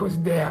 because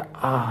there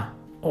are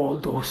all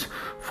those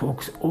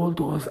folks, all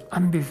those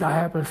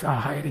undesirables are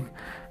hiding.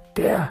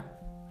 There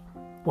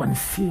one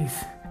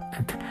sees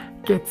and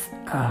gets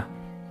a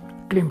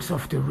glimpse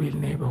of the real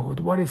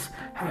neighborhood, what is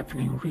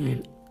happening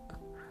real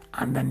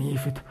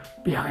underneath it,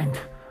 behind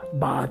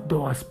barred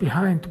doors,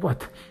 behind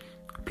what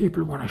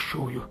people want to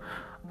show you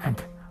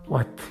and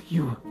what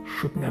you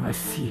should never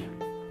see.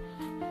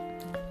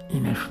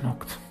 Inesh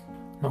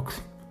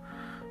knocks.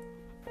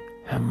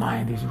 Her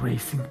mind is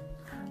racing.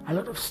 A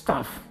lot of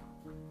stuff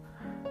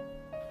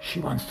she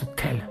wants to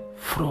tell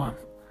from.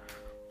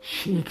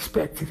 She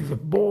expects it is a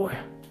boy,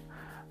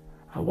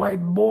 a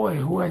white boy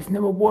who has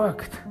never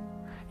worked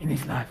in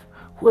his life,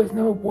 who has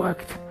never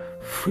worked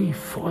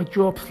 3-4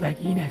 jobs like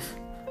Inesh,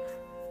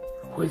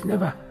 who has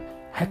never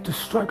had to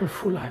struggle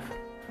through life.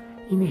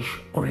 Inesh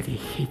already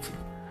hates him.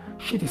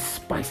 She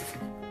despises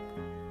him.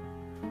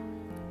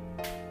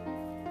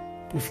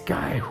 This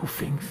guy who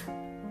thinks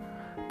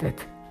that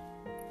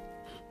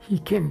he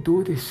can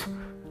do this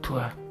to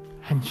her,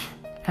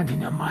 and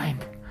in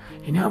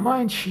her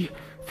mind she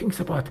thinks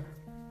about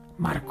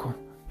Marco,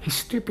 his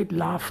stupid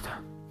laughter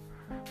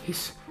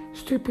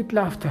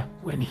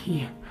when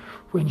she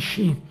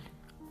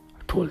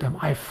told him,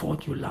 "I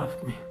thought you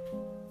loved me,"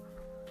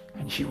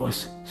 and she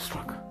was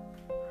struck.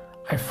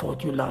 "I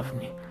thought you loved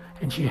me,"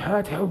 and she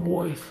heard her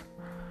voice,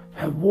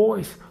 her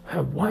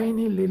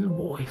whiny little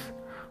voice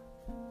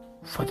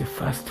for the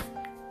first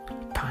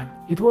time.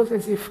 It was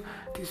as if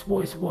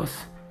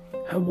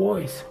her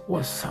voice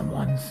was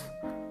someone's,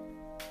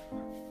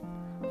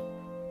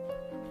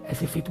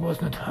 as if it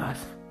was not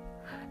hers,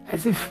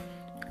 as if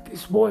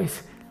this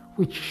voice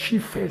which she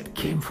felt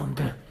came from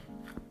the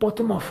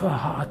bottom of her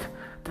heart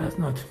does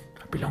not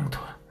belong to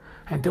her.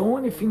 And the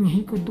only thing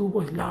he could do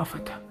was laugh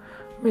at her,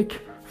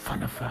 make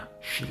fun of her.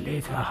 She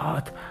laid her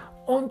heart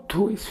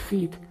onto his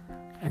feet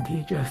and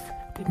he just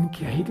didn't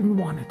care. He didn't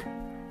want it.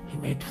 He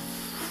made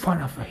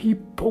fun of her. He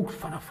poked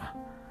fun of her.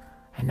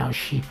 And now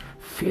she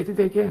feared it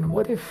again.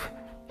 What if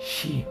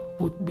she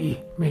would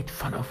be made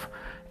fun of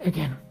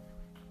again?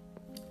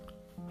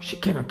 She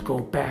cannot go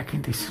back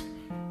in this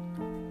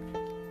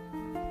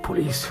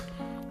police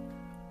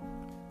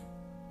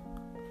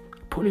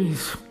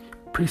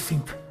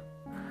precinct.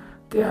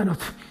 They are not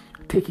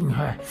taking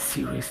her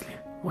seriously.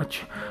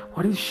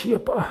 What is she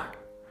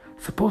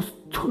supposed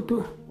to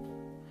do?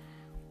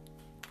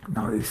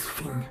 Now this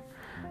thing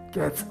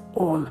gets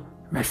all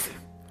messy.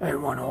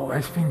 Everyone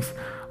always thinks,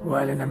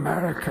 well, in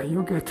America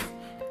you get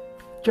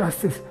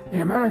justice.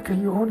 In America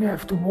you only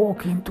have to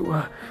walk into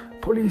a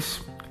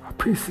police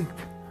precinct,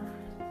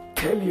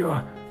 tell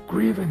your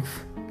grievance,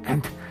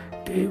 and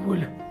they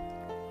will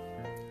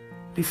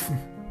listen.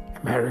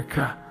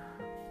 America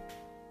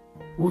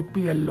would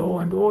be a law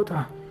and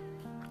order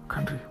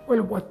country.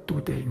 Well, what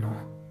do they know?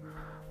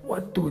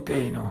 What do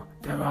they know?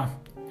 There are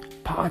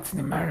parts in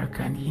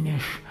America, and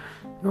Inesh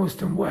knows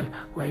them well,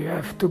 where you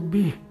have to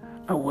be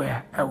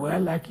aware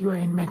like you are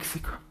in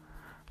Mexico.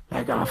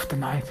 Like after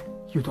night,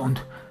 you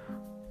don't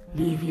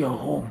leave your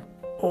home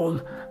all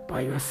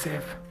by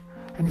yourself.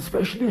 And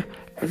especially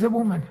as a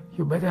woman,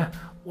 you better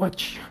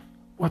watch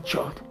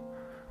out.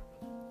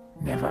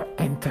 Never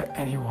enter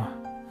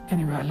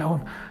anywhere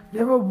alone.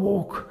 Never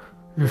walk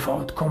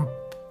without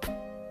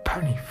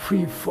company,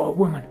 3-4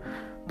 women.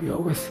 Be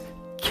always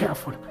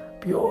careful.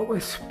 Be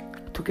always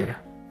together.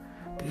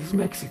 This is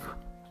Mexico,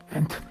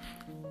 and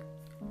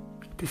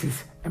this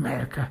is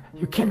America.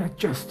 You cannot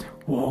just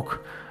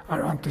walk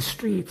around the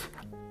street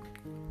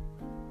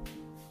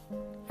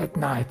at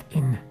night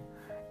in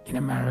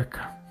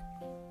America.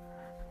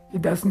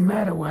 It doesn't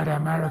matter whether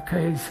America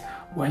is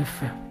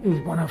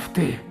one of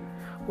the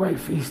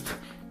wealthiest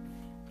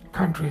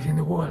countries in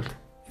the world.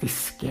 It is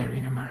scary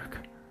in America.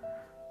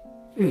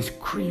 It is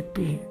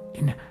creepy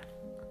in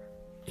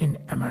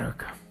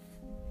America.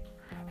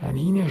 And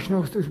Inesh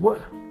knows this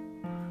well.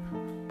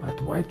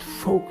 But white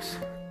folks,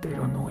 they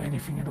don't know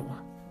anything at all.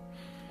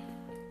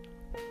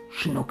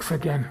 She knocks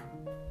again.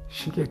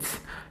 She gets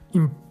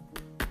impatient.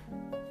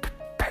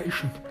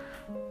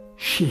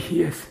 She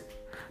hears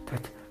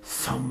that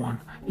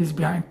someone is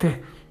behind the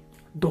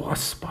door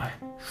spy.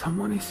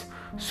 Someone is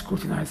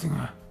scrutinizing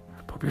her,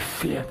 probably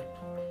feared.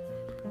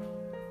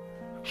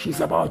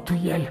 She's about to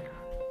yell,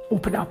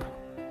 "Open up!"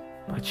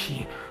 But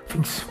she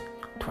thinks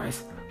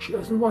twice. She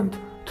doesn't want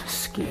to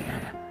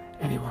scare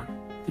anyone.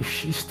 If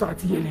she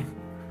starts yelling,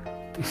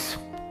 this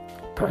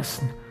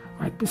person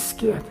might be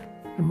scared.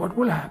 And what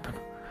will happen?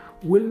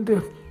 Will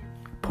the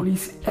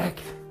police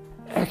act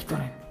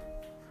on it?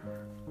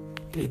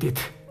 They did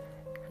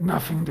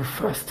nothing the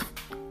first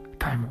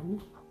time.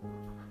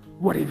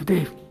 What if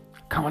they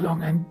come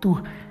along and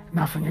do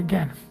nothing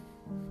again?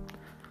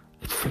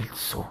 It felt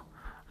so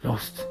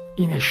lost.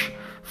 Inesh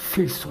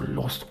feels so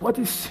lost. What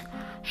is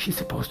she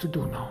supposed to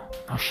do now?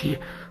 Now she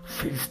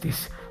feels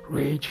this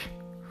rage.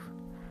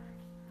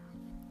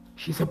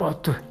 She's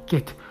about to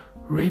get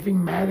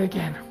raving mad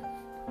again.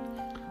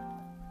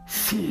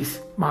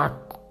 Sees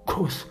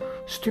Marco's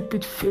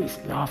stupid face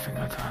laughing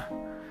at her.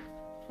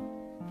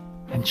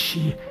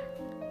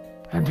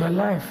 And her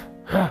life,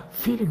 her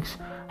feelings,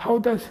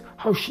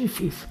 how she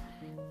feels,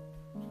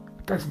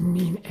 doesn't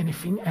mean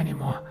anything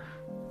anymore.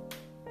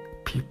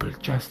 People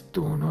just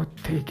do not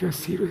take her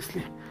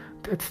seriously.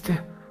 That's the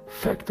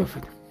fact of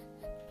it.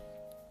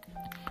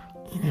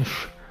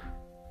 Inesh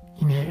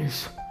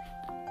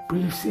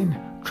breathes in,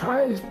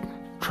 tries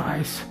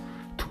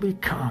to be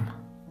calm.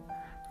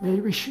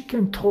 Maybe she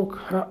can talk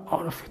her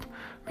out of it.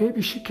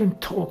 Maybe she can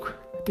talk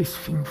this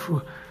thing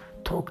through.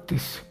 Talk to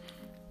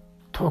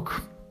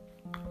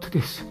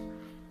this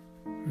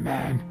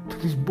man, to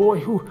this boy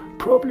who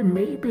probably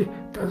maybe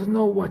doesn't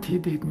know what he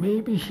did.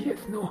 Maybe he has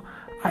no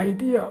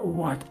idea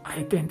what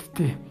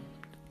identity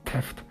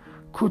theft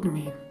could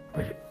mean.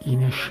 Well,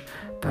 Inesh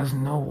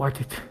doesn't know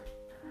what it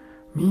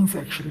means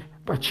actually,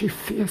 but she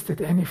fears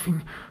that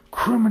anything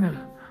criminal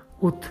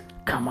would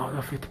come out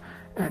of it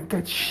and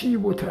that she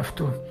would have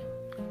to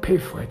pay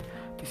for it.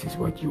 This is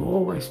what you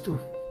always do.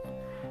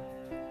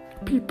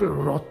 People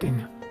rot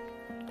in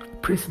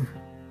prison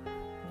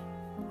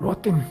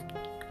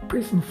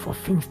for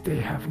things they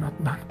have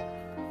not done.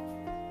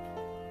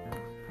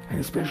 And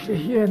especially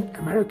here in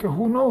America,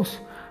 who knows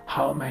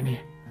how many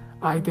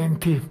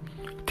identities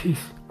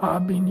are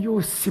being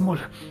used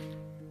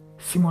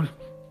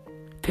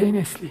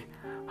simultaneously.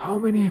 How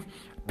many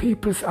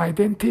people's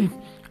identities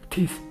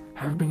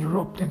have been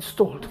robbed and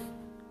stolen.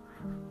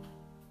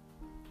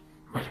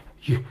 Well,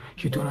 you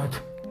do not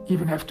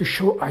even have to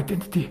show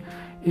identity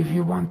if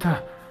you want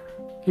to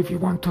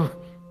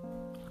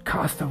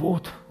cast a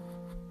vote.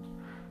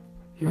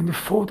 Even the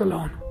thought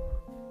alone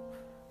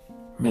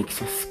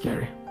makes it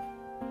scary.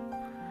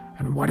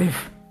 And what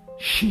if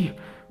she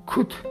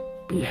could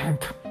be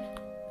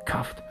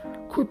handcuffed,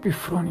 could be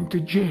thrown into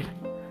jail,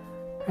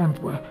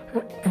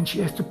 and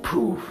she has to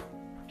prove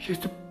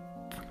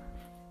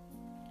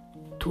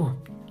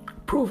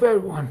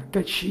everyone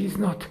that she is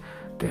not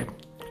the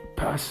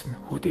person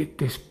who did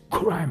this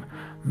crime,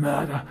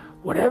 murder,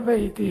 whatever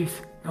it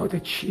is. Know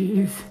that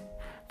she is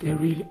the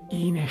real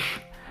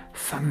Inesh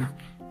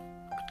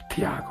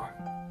Santiago.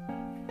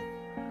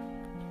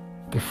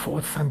 The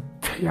fourth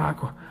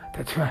Santiago,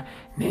 that's her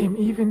name,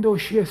 even though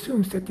she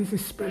assumes that this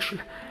is special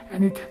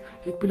and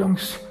it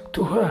belongs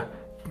to her.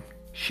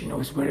 She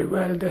knows very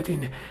well that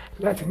in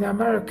Latin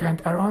America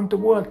and around the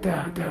world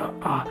there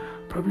are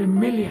probably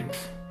millions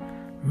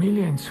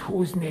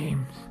whose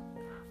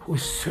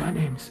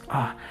surnames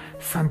are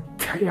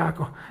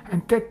Santiago,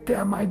 and that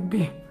there might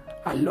be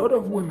a lot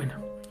of women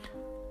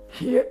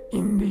here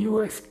in the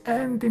US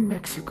and in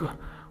Mexico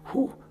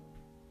who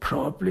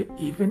probably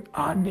even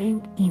are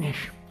named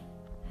Inesh.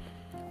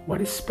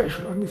 What is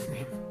special on this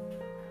name?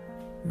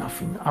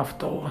 Nothing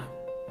after all.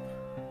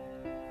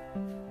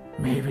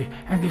 Maybe,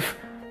 and if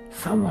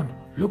someone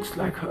looks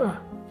like her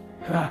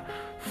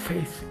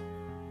face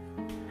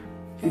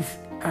is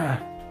a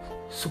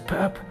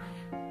superb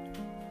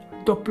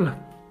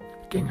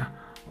doppelganger.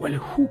 Well,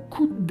 who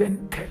could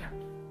then tell?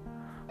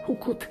 Who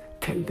could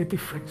tell the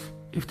difference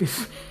if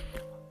this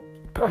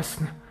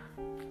person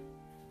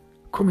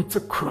commits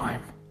a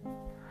crime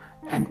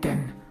and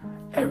then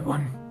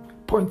everyone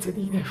points at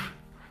Inesh?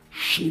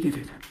 She did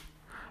it.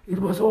 It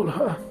was all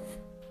her.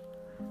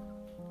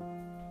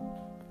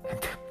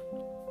 And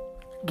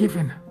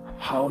given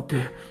how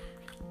the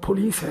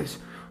police has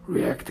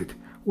reacted,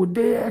 would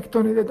they act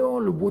on it at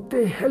all? Would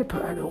they help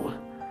her at all?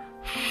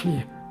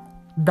 She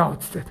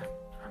doubts that.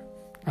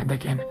 And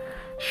again,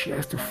 she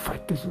has to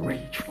fight this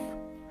rage,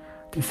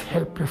 this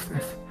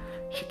helplessness.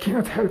 She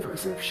cannot help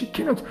herself. She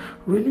cannot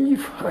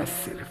relieve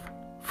herself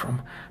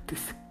from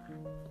this.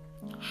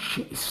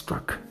 She is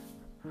struck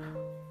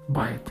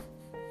by it.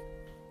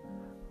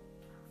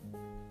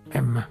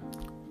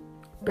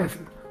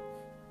 Embezzled.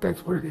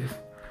 That's what it is.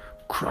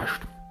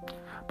 Crushed.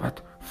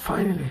 But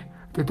finally,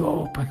 the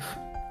door opens,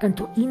 and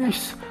to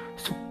Inesh's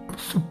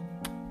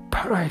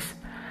surprise,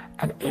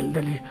 an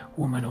elderly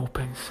woman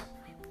opens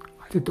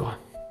the door.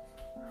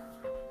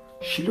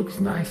 She looks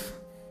nice,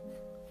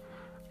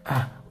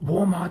 a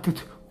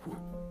warm-hearted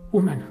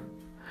woman,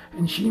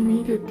 and she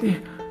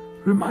immediately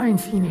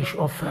reminds Inesh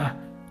of her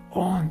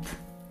aunt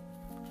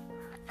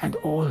and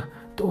all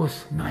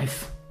those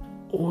nice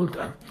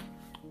older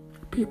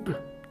people.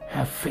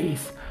 Her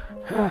face,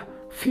 her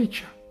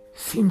feature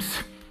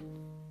seems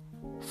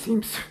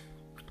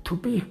to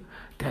be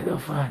that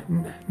of a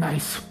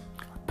nice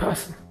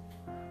person.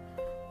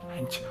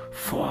 And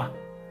for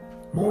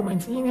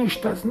moments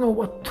Inesh doesn't know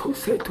what to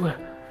say to her.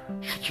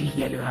 Should she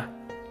yell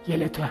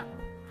at her?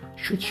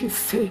 Should she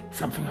say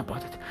something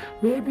about it?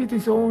 Maybe it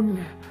is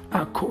only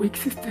a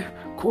coincidence.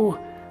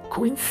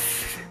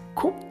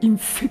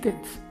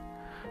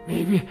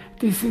 Maybe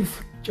this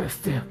is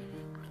just a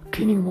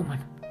cleaning woman,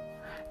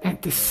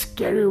 and the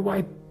scary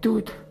white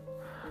dude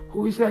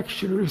who is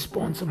actually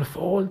responsible for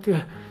all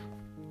the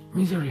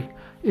misery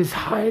is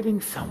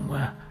hiding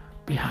somewhere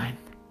behind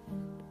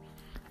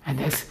and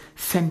has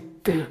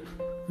sent the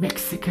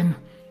Mexican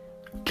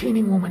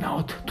cleaning woman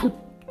out to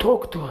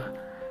talk to her.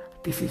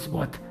 This is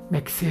what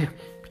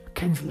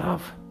Mexicans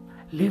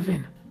live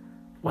in.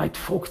 White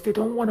folks, they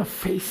don't want to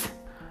face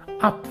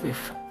up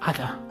with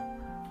other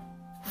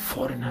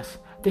foreigners.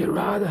 They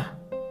rather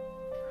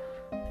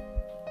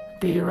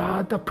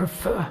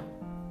prefer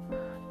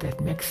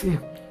that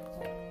Mexicans,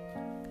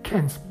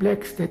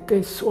 blacks, that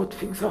they sort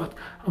things out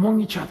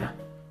among each other.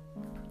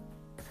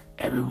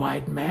 Every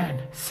white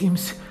man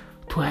seems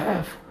to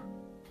have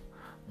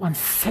 1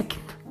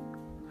 second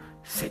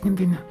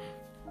in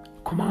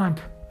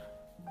command,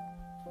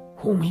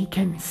 whom he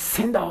can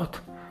send out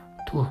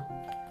to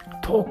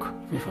talk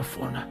with a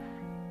foreigner,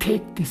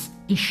 take this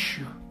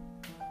issue,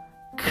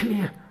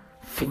 clear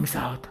things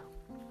out.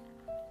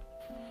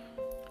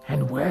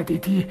 And where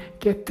did he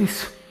get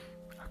this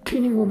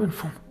cleaning woman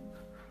from?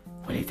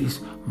 Well, it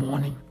is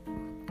morning.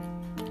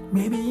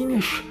 Maybe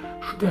Inesh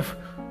should have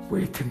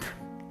waited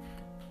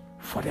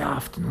for the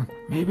afternoon.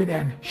 Maybe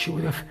then she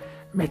would have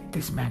met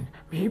this man.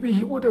 Maybe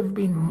he would have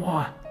been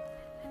more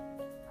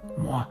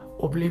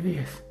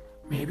oblivious.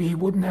 Maybe he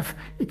wouldn't have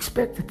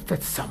expected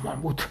that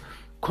someone would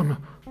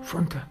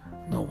confront her.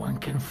 No one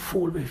can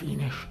fool with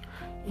Inesh.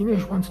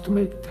 Inesh wants to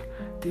make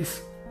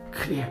this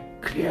clear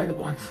at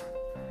once.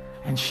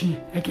 And she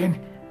again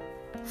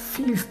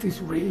feels this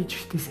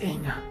rage, this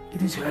anger.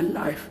 It is her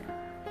life.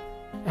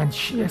 And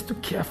she has to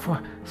care for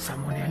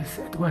someone else.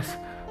 At once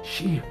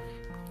she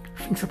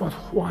thinks about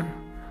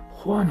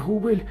Juan who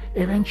will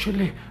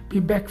eventually be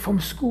back from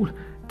school.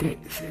 The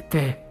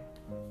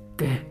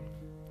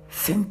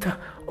center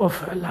of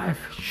her life.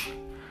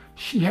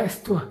 She has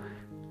to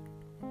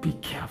be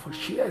careful.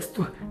 She has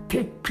to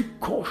take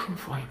precaution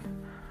for him.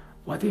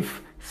 What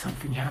if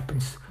something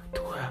happens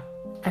to her?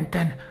 And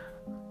then,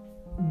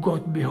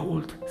 God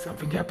behold,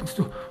 something happens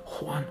to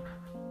Juan.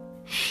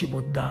 She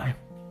would die.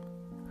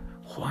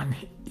 Juan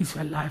is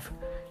her life.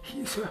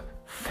 He is her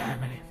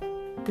family.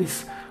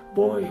 This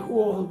boy who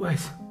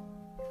always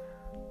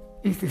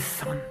is the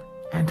son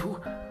and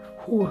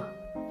who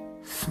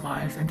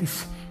smiles and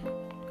is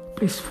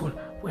blissful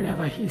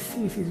whenever he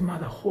sees his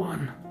mother,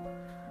 Juan.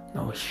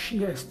 No,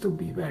 she has to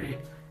be very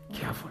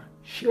careful.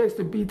 She has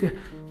to be the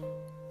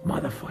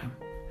mother for him.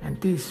 And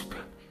these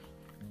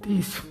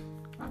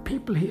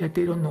people here,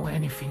 they don't know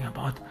anything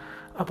about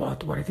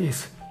what it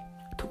is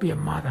to be a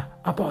mother,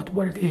 about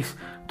what it is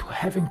to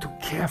having to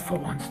care for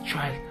one's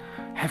child,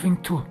 having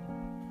to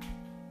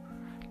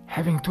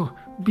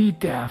be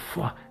there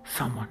for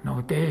someone.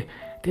 No, they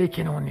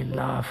can only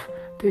laugh.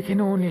 They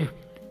can only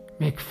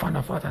make fun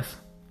of others.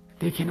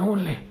 They can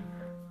only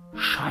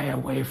shy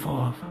away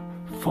from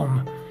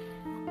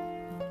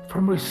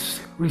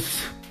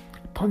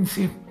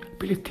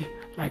responsibility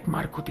like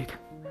Marco did.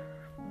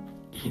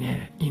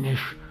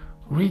 Inesh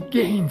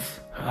regains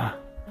her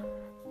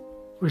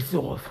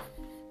resolve.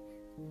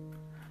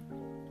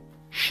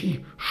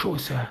 She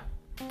shows her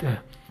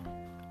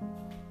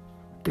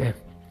the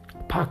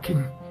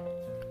parking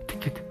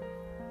ticket.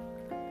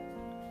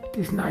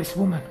 This nice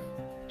woman,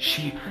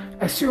 she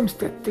assumes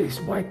that this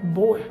white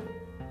boy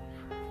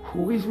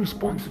who is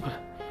responsible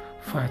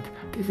for it,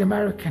 this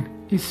American,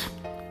 is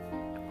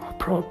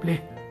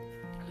probably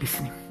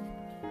listening.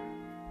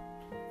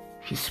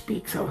 She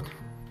speaks out.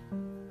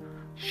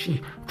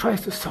 She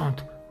tries to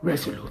sound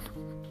resolute.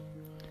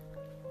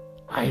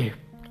 I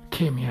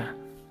came here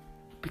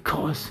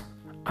because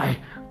I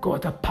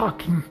got a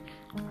parking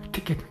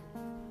ticket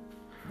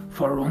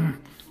for wrong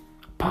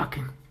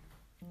parking.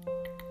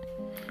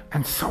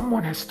 And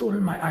someone has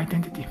stolen my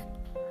identity.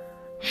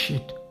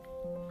 She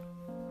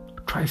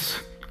tries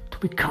to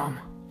be calm.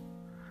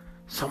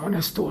 Someone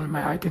has stolen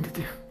my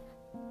identity.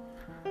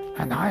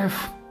 And I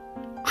have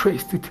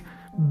traced it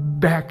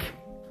back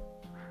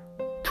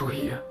to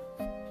here.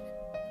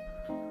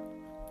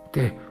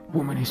 The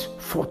woman is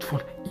thoughtful.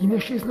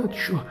 Inesh is not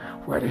sure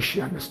whether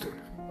she understood.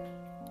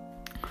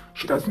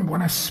 She doesn't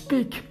want to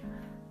speak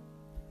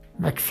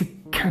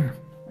Mexican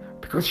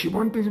because she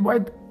wants this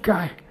white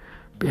guy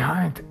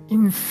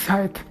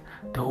inside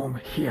the home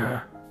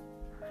here.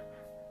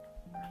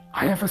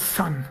 I have a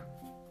son.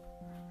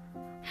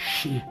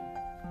 She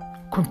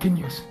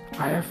continues.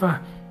 I have a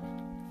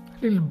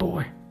little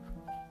boy.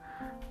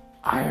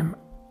 I'm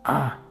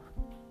a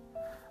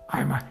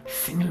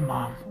single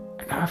mom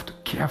and I have to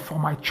care for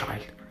my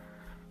child.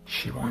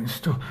 She wants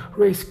to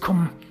raise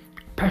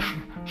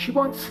compassion. She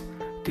wants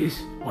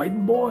this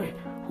white boy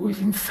who is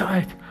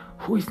inside,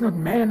 who is not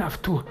man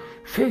enough to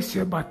face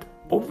her, but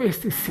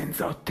obviously sends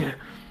out the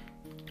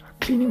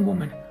cleaning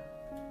woman.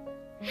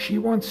 She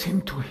wants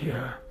him to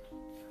hear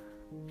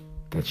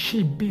that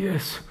she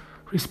bears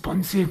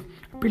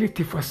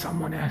responsibility for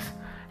someone else,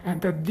 and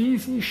that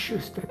these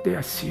issues, that they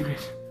are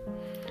serious,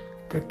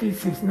 that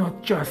this is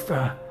not just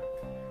a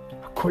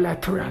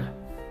collateral,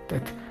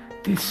 that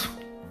this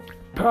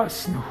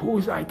person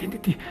whose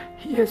identity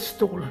he has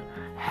stolen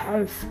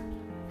has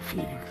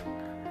feelings,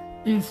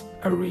 is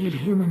a real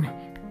human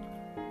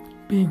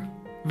being,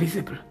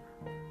 visible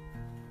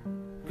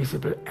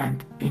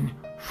and in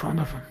front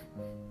of him.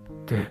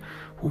 The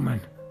woman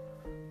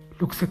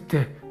looks at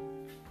the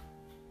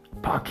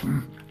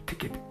parking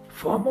ticket.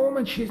 For a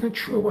moment she is not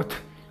sure what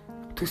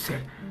to say,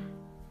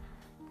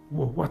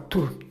 what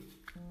to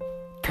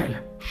tell.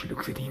 She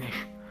looks at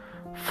Inesh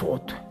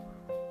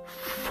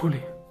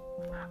thoughtfully.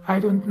 I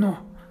don't know.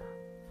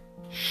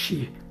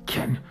 She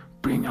can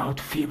bring out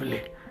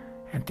feebly,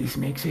 and this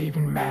makes her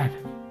even mad.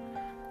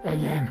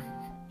 Again,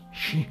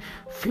 she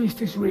feels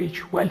this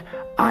rage. Well,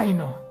 I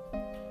know.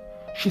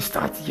 She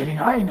starts yelling,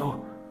 I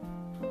know.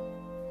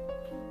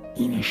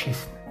 Inesh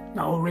is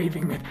now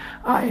raving that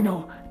I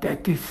know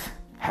that this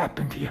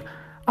happened here.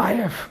 I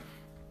have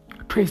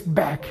traced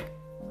back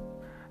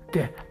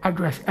the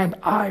address and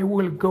I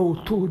will go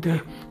to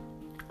the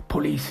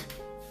police.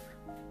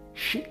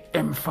 She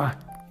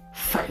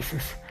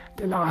emphasizes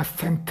the last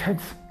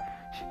sentence.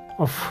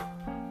 Of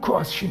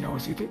course she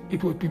knows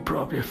it would be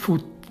probably a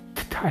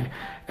futile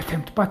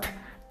attempt, but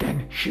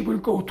then she will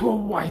go to a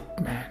white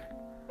man,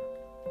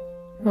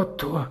 not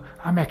to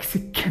a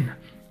Mexican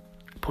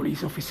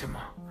police officer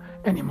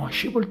anymore.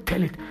 She will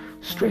tell it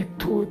straight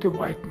to the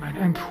white man,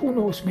 and who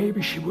knows,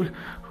 maybe she will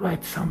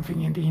write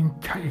something in the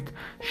internet.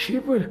 She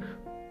will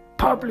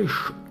publish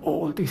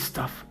all this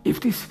stuff. If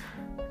this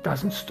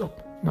doesn't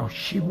stop, no,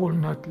 she will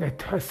not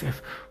let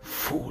herself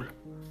fool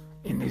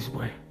in this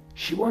way.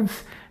 She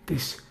wants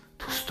this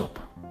to stop.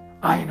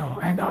 I know,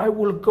 and I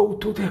will go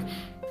to the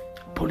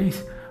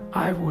police.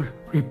 I will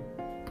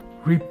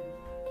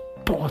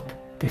report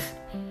this.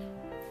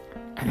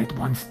 And at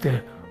once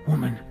the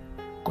woman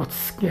gets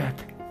scared.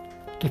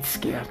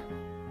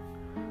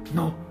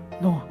 No,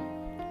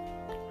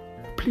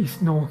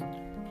 please, no,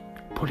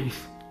 police.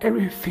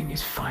 Everything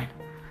is fine.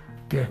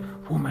 The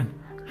woman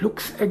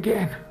looks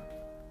again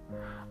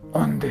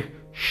on the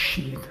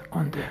sheet,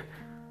 on the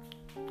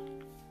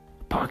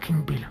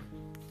parking bill.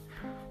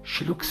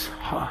 She looks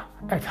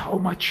at how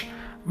much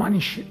money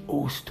she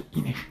owes to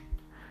Inesh,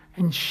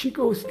 and she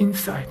goes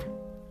inside.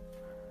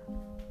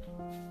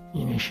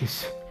 Inesh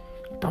is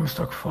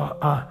dumbstruck for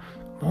a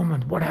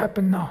moment. What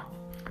happened now?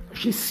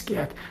 She's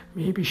scared.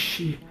 Maybe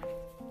she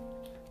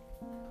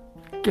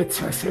gets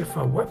herself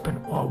a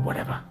weapon or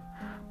whatever.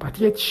 But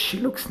yet she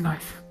looks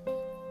nice.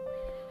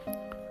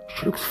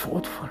 She looks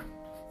thoughtful.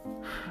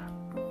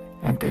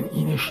 And then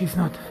Inesh is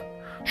not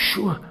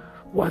sure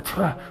what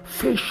her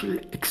facial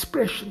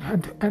expression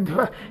and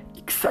her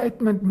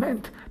excitement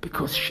meant,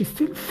 because she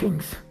still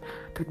thinks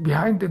that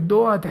behind the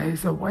door there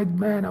is a white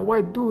man, a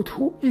white dude,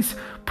 who is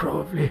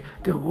probably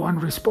the one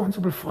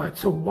responsible for it.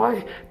 So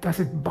why does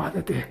it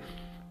bother the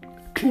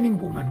cleaning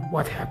woman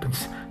what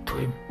happens to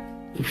him?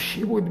 If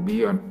she would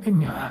be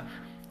in her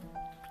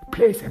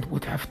place and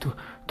would have to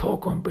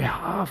talk on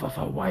behalf of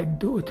a white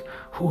dude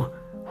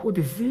who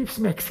deceives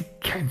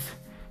Mexicans,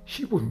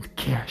 she wouldn't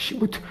care. She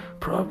would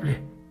probably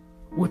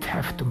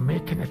have to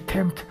make an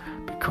attempt,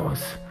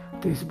 because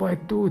this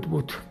white dude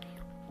would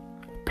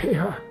pay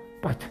her,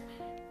 but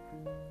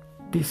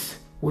this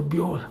would be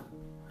all.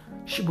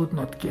 She would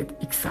not get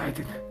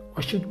excited,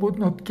 or she would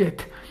not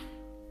get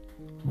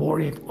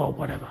worried or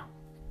whatever.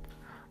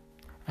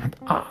 And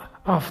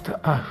after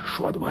a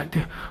short while,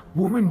 the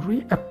woman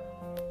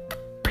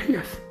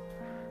reappears.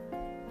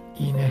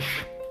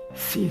 Inesh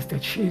sees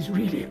that she is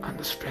really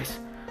under stress.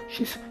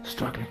 She's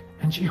struggling,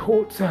 and she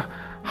holds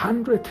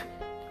 $100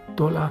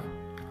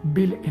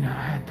 bill in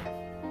her hand.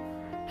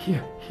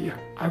 Here,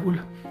 I will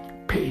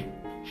pay,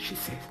 she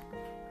says.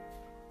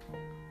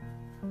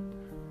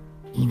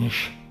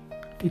 Inesh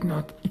did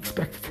not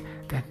expect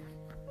that.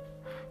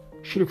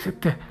 She looks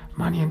at the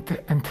money and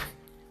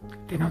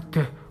then at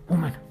the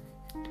woman.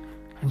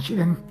 And she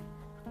then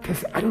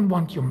says, I don't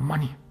want your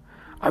money.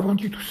 I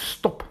want you to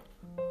stop.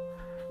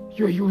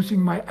 You're using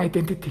my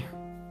identity.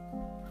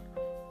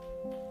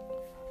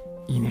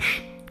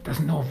 Inesh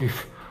doesn't know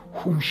with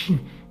whom she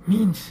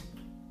means.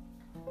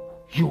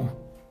 You.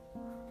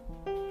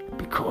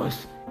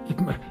 Because it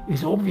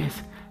is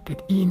obvious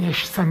that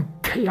Inesh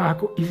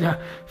Santiago is a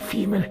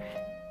female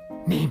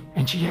name,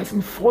 and she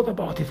hasn't thought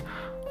about it.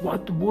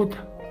 What would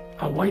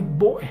a white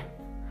boy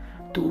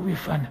do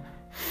with a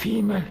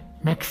female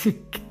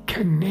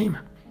Mexican name?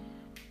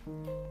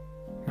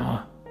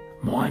 Now,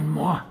 more and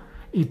more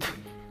it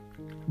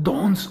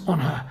dawns on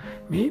her.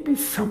 Maybe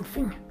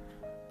something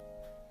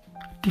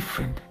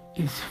different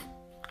is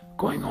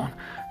going on.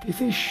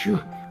 This issue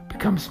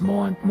becomes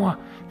more and more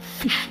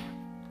fishy.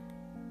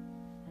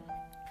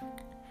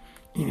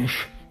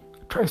 Inesh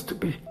tries to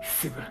be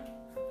civil,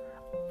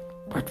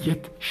 but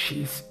yet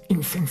she is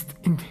incensed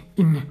and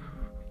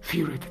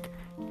infuriated.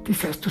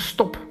 This has to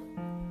stop.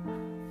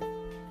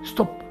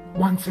 Stop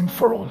once and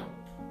for all.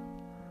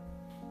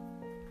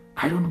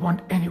 I don't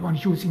want anyone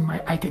using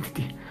my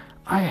identity.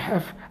 I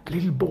have a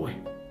little boy.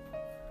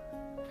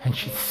 And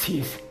she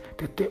sees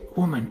that the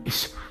woman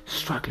is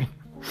struggling,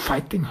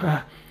 fighting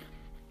her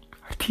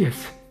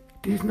tears.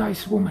 This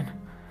nice woman,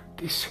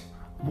 this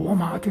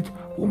warm-hearted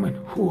woman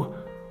who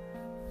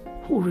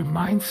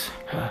reminds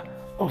her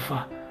of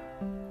her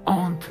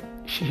aunt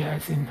she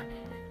has in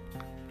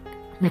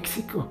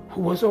Mexico,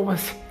 who was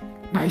always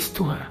nice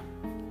to her.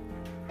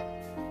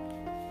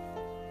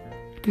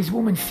 This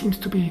woman seems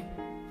to be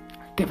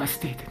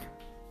devastated.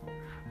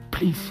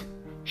 Please,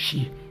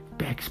 she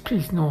begs,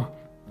 please, no,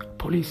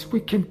 police, we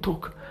can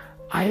talk.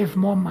 I have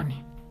more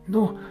money.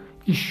 No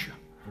issue.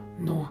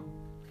 No,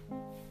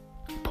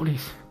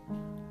 police.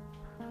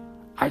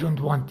 I don't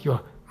want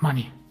your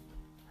money.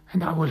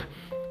 And I will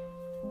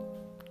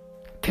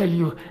tell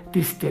you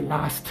this the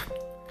last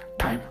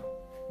time.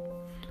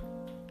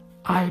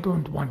 I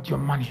don't want your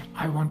money.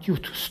 I want you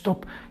to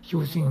stop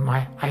using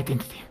my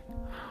identity,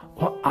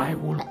 or I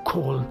will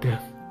call the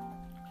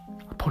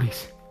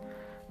police.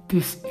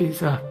 This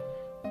is a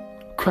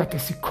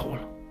courtesy call.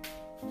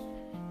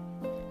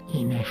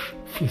 Inesh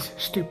feels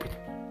stupid.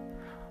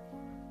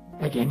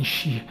 Again,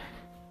 she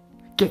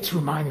gets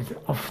reminded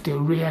of the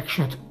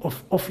reaction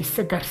of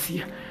Officer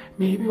Garcia.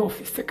 Maybe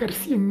Officer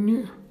Garcia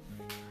knew.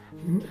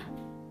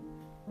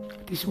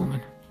 This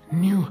woman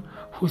knew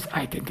whose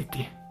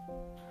identity.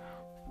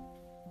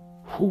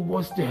 Who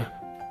was the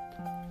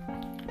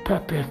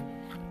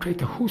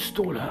perpetrator who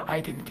stole her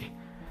identity?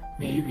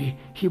 Maybe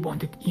he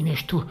wanted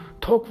Inesh to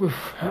talk with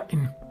her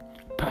in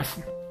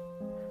person.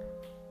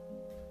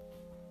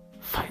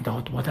 Find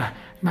out what a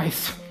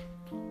nice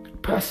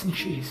person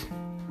she is.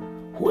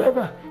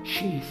 Whoever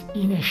she is,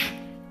 Inesh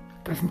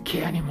doesn't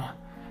care anymore.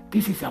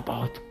 This is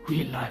about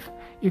real life.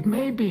 It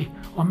may be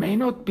or may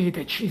not be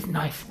that she's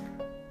nice.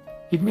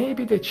 It may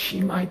be that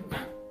she might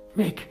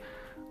make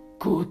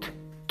good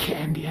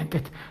candy and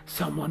that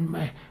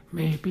someone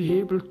may be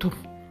able to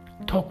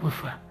talk with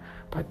her.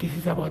 But this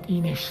is about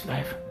Inesh's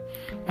life.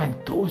 And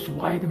those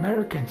white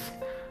Americans,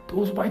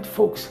 those white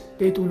folks,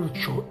 they do not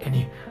show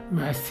any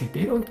mercy.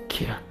 They don't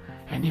care.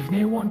 And if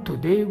they want to,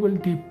 they will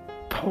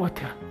deport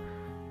her.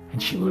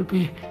 And she will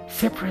be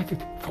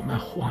separated from her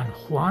Juan.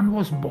 Juan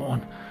was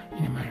born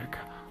in America.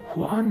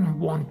 Juan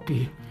won't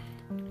be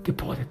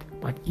deported.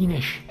 But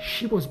Inesh,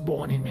 she was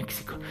born in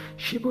Mexico.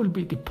 She will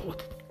be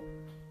deported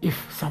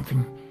if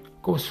something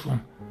goes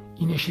wrong.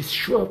 Inesh is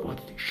sure about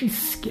it. She's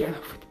scared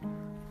of it.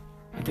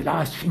 And the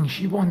last thing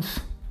she wants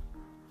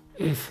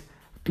is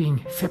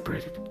being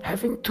separated,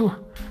 having to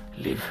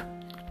live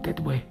that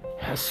way.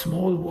 Her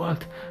small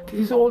world, this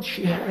is all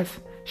she has.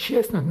 She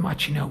has not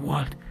much in her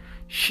world.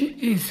 She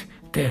is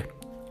the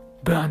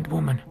burned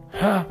woman.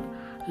 Her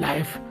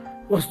life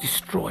was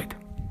destroyed.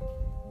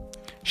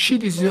 She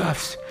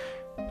deserves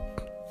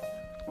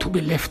to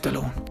be left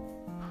alone.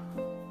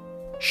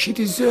 She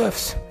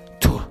deserves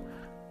to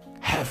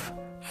have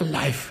a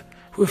life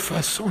with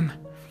her son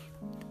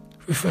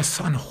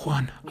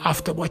Juan,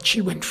 after what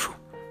she went through,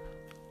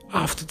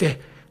 after the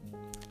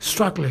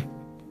struggle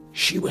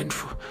she went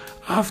through,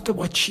 after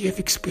what she have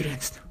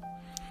experienced.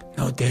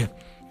 Now the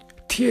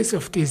tears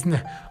of this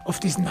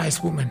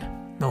nice woman,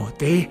 no,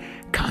 they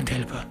can't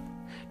help her.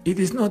 It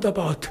is not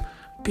about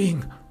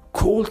being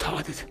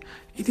cold-hearted.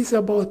 It is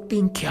about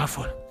being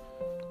careful.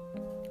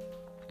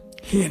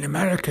 Here in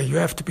America, you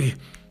have to be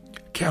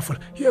careful.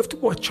 You have to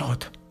watch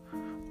out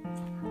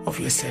of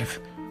yourself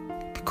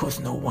because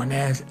no one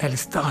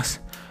else does.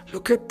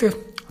 Look at the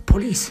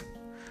police.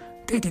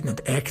 They did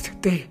not act.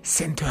 They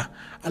sent her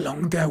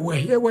along their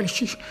way. Yeah, well,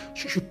 she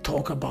should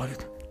talk about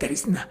it. There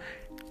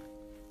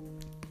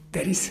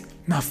is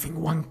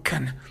nothing one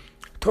can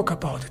talk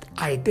about it.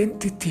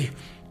 Identity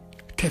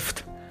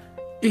theft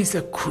is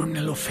a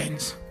criminal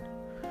offense.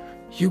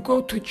 You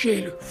go to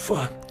jail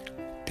for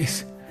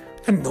this,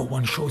 and no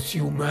one shows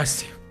you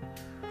mercy.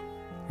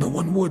 No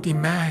one would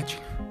imagine.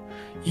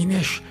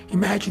 Inesh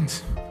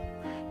imagines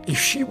if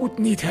she would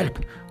need help,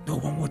 no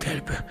one would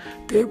help her.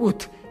 They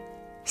would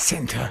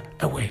send her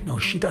away. No,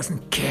 she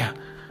doesn't care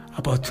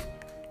about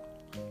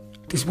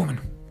this woman.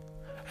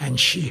 And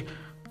she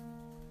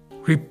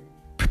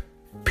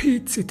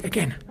repeats it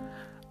again.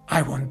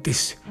 I want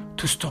this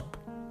to stop.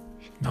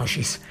 Now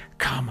she's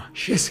calmer.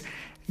 She has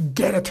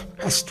gathered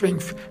her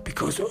strength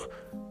because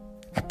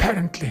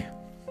apparently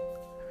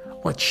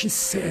what she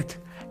said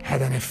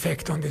had an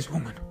effect on this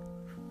woman.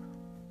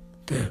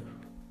 The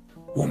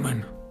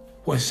woman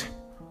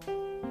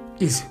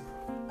is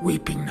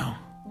weeping now.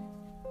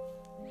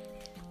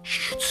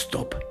 She should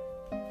stop.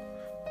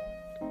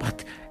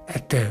 But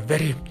at the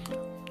very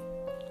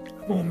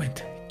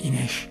moment,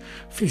 Inesh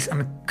feels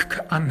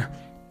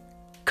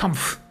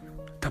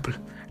uncomfortable.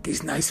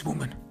 This nice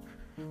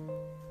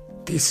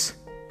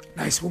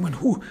woman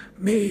who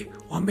may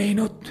or may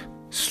not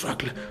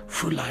struggle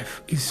through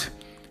life is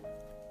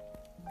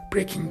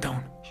breaking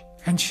down.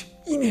 And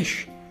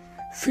Inesh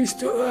feels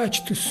the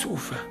urge to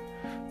soothe her,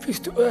 feels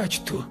the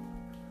urge to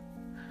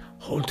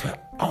hold her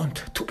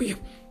aunt, to be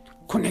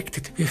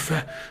connected with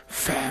her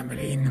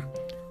family in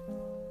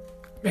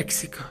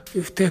Mexico,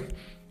 with the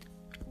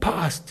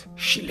past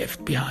she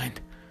left behind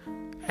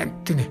and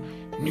the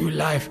new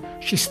life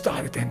she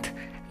started and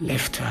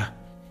left her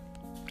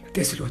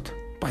desolate.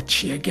 But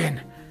she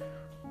again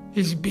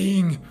is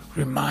being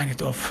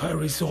reminded of her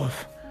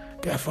resolve.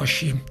 Therefore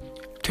she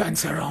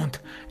turns around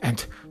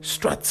and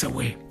struts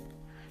away.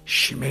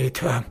 She made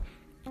her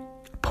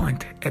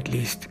point, at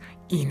least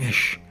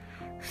Inesh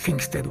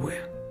thinks that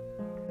way.